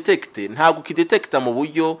uzakidetekte ntabwo kidetekta mu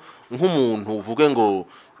buryo nk'umuntu uvuge ngo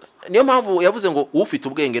niyo mpamvu yavuze ngo ufite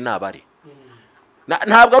ubwenge nabare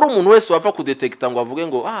ntabwo ari umuntu wese wapfa kudetekta ngo avuge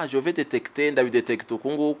ngo je vais détecter ndabidetekta uku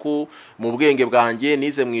nguku mu bwenge bwanjye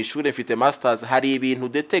nize mu ishuri mfite masters hari ibintu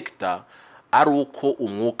detekta ari uko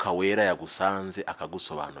umwuka wera yagusanze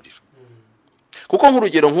akagusobanurira kuko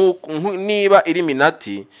nk'urugero niba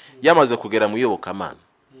Illuminati yamaze kugera mu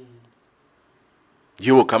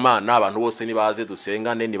iyobokamana abantu bose nibaze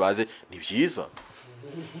dusengane nibaze ni byiza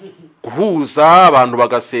guhuza abantu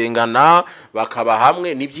bagasengana bakaba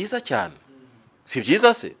hamwe ni byiza cyane si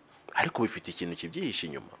byiza se ariko bifite ikintu kibyihishe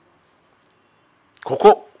inyuma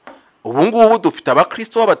kuko ubu ngubu dufite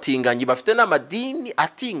abakristo b'abatinganyi bafite n'amadini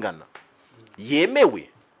atingana yemewe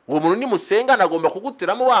uwo muntu nimusenga nagomba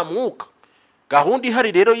kuguteramo wa mwuka gahunda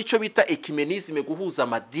ihari rero y'icyo bita ecumenisme guhuza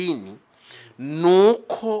amadini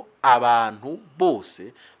nuko abantu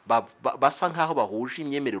bose basa nkaho bahuje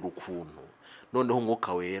imyemerero ukuntu noneho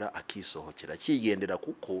umwuka wera akisohokera kigendera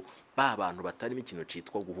kuko bantu batarimo ikintu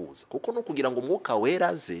cyitwa guhuza kuko no kugira ngo umwuka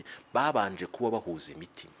wera ze babanje kuba bahuza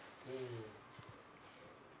imitima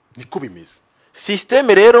niko bimeze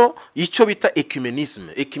systeme rero icyo bita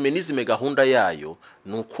ecumenisme gahunda yayo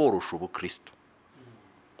ni ukorosha ubukristo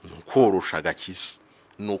ni ukorosha agakiza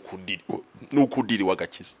ni ukudiri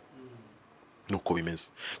w'agakiza nuko bimeze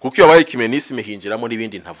kuko iyo baye ecumenisme hinjiramo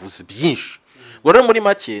n'ibindi ntavuze byinshi ngo rero muri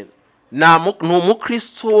make ni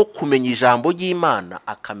umukristo wo kumenya ijambo ry'Imana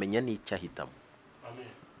akamenya n'icyo ahitamo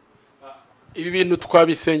ibi bintu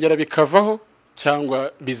twabisengera bikavaho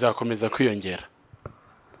cyangwa bizakomeza kwiyongera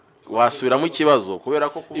wasubiramo ikibazo kubera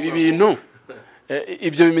ko ibi bintu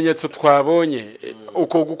ibyo bimenyetso twabonye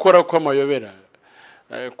uko gukora kw'amayobera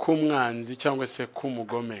k'umwanzi cyangwa se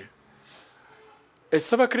k'umugome,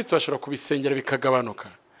 ese abakristo bashobora kubisengera bikagabanuka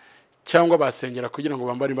cyangwa basengera kugira ngo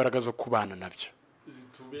bambare imbaraga zo kubana nabyo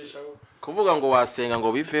zitubeshaho? Kuvuga ngo wasenga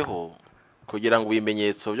ngo biveho kugira ngo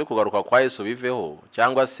ibimenyetso byo kugaruka kwa Yesu biveho,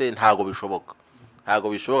 cyangwa se ntago bishoboka. Ntago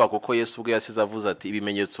bishoboka kuko Yesu ubwe yasize avuze ati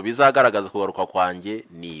ibimenyetso bizagaragaza kugaruka kwanjye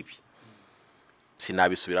nibi.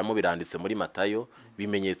 Sinabisubiramo, biranditse muri Matayo,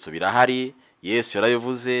 ibimenyetso birahari, Yesu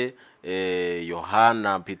yarabivuze,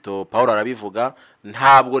 Yohana, Paul arabivuga.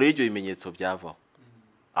 Ntabwo rero ibyo bimenyetso byavaho,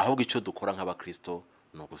 ahubwo icyo dukora nk'abakristo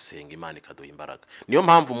no gusenga Imana ikaduha imbaraga. Niyo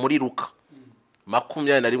mpamvu muri Luka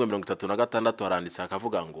 21:36 haranditse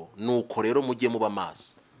akavuga ngo nuko rero mujye muba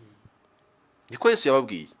maso. Niko Yesu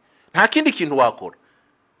yababwiye, nta kindi kintu wakora,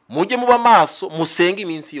 mujye muba maso, musenga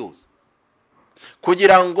iminsi yose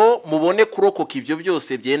kugira ngo mubone kurokoka ibyo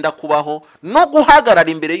byose byenda kubaho no guhagarara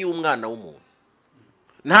imbere y'umwana w'umuntu.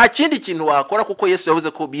 Nta kindi kintu wakora kuko Yesu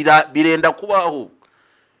yavuze ko birenda kubaho,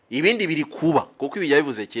 ibindi biri kuba, kuko ibi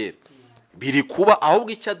yabivuze kera biri kuba,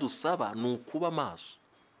 ahubwo icyo dusaba ni ukuba maso.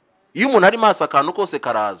 Iyo umuntu ari maso akantu kose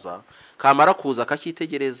karaza, kamara kuza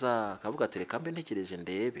akakitegereza akavuga ati reka mbe ntekereje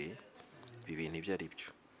ndebe ibintu ibyo ari byo,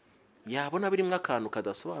 yabona birimo akantu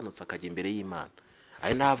kadasobanutse akajya imbere y'Imana.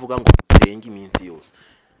 Ari navuga ngo usenge iminsi yose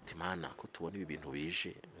ati Mana ko tubona ibi bintu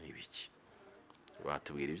bije n'ibiki,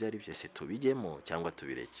 batubwira ibyo ari byo, se tubijyemo cyangwa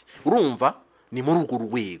tubireke. Urumva ni muri urwo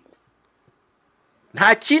rwego,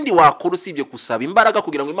 nta kindi wakora usibye gusaba imbaraga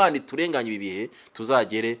kugira ngo Imana iturenganye ibi bihe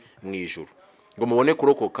tuzagere mu ijuru, ngo mubone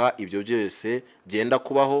kurokoka ibyo byose byenda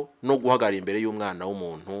kubaho no guhagarara imbere y'umwana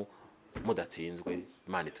w'umuntu mudatsinzwe.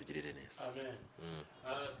 Imana itugirire neza. Amen.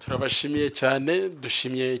 Turabashimiye cyane,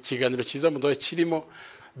 dushimiye ikiganiro cyiza mudoha kirimo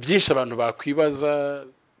byinshi abantu bakwibaza.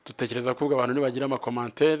 Dutekereza ko abantu nibagira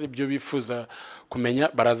amakomantere ibyo bifuza kumenya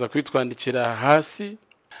baraza kwitwandikira hasi.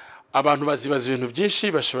 Abantu bazibaza ibintu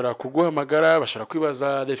byinshi, bashobora kuguhamagara, bashobora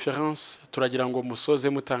kwibaza reference. Turagira ngo musoze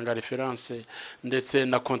mutanga reference ndetse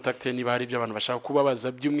na contact niba hari ibyo abantu bashaka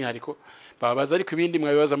kubabaza by'umwihariko babaza, ariko ibindi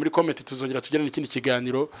mwabibaza muri comment, tuzongera tugirana ikindi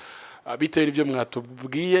kiganiro bitewe n'ibyo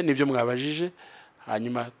mwatubwiye n'ibyo mwabajije,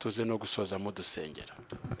 hanyuma tuze no gusoza mu dusengera.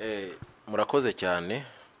 Murakoze cyane.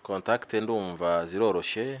 Contact ndumva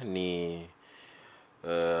ziroroshye, ni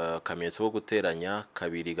akamenyetso ko guteranya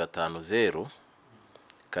 250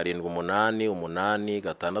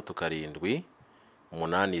 788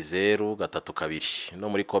 806 no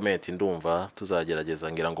muri comment ndumva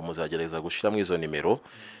tuzagerageza, ngira ngo muzagerageza gushiramo izo nimero.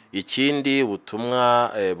 Ikindi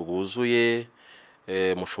ubutumwa bwuzuye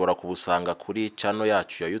mushobora kubusanga kuri channel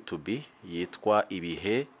yacu ya YouTube yitwa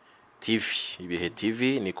Ibihe TV. Ibihe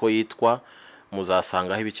TV niko yitwa,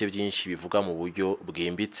 muzasangaho ibice byinshi bivuga mu buryo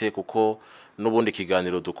bwimbitse, kuko n'ubundi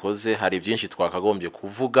kiganiro dukoze hari byinshi twakagombye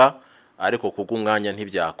kuvuga ariko kubw'umwanya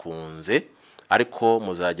ntibyakunze. Ariko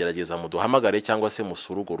muzagerageza muduhamagare cyangwa se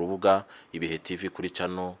musura urwo rubuga Ibihe TV kuri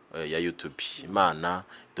channel ya YouTube. Imana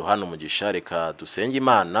duhana umugisha, reka dusenge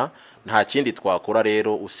Imana. Nta kindi twakora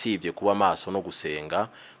rero usibye kuba maso no gusenga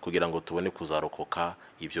kugira ngo tubone kuzarokoka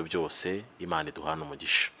ibyo byose. Imana duhana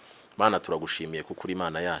umugisha. Mana turagushimiye kuko uri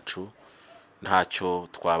Imana yacu, ntacyo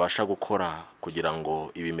twabasha gukora kugira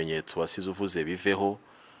ngo ibimenyetso wasize uvuze biveho,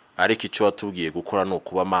 ariko icyo watubwiye gukora no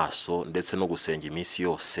kuba maso ndetse no gusenga iminsi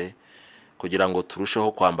yose kugira ngo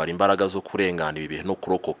turusheho kwambara imbaraga zo kurengana ibi bihe no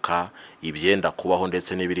kurokoka ibyenda kubaho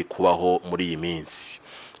ndetse n'ibiri kubaho muri iyi minsi.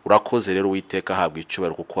 Urakoze rero Uwiteka, habwa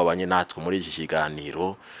icyubahiro kuko wabanye natwe muri iki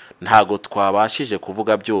kiganiro. Ntago twabashije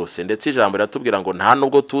kuvuga byose, ndetse ijambo riratubwira ngo nta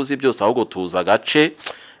nubwo tuzi byose ahubwo tuza agace.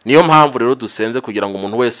 Niyo mpamvu rero dusenze kugira ngo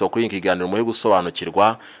umuntu wese wakuriye ikiganiro muhe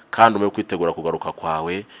gusobanukirwa kandi umuhe kwitegura kugaruka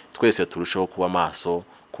kwawe. Twese turusheho kuba maso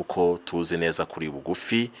kuko tuzi neza kuri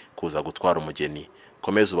bugufi kuza gutwara umugeni.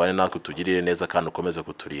 Komeza ubane natwe, tugirire neza kandi ukomeze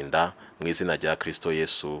kuturinda mu izina rya Kristo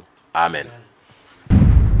Yesu. Amen.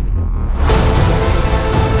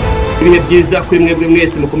 Ibihe byiza kuri mwebwe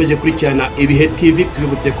mwese mukomeje kurikirana Ibihe TV.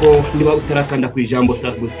 Tubibutse ko niba utarakanda ku ijambo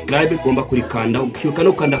subscribe ugomba kurikanda, ukibuka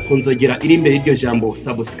no kanda kunzogera iri imbere y'iryo jambo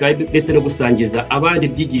subscribe, ndetse no gusangiza abandi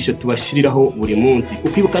byigisho tubashiriraho buri munsi.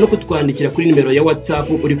 Ukibuka no kutwandikira kuri nimero ya WhatsApp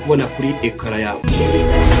uri kubona kuri ekara yawe.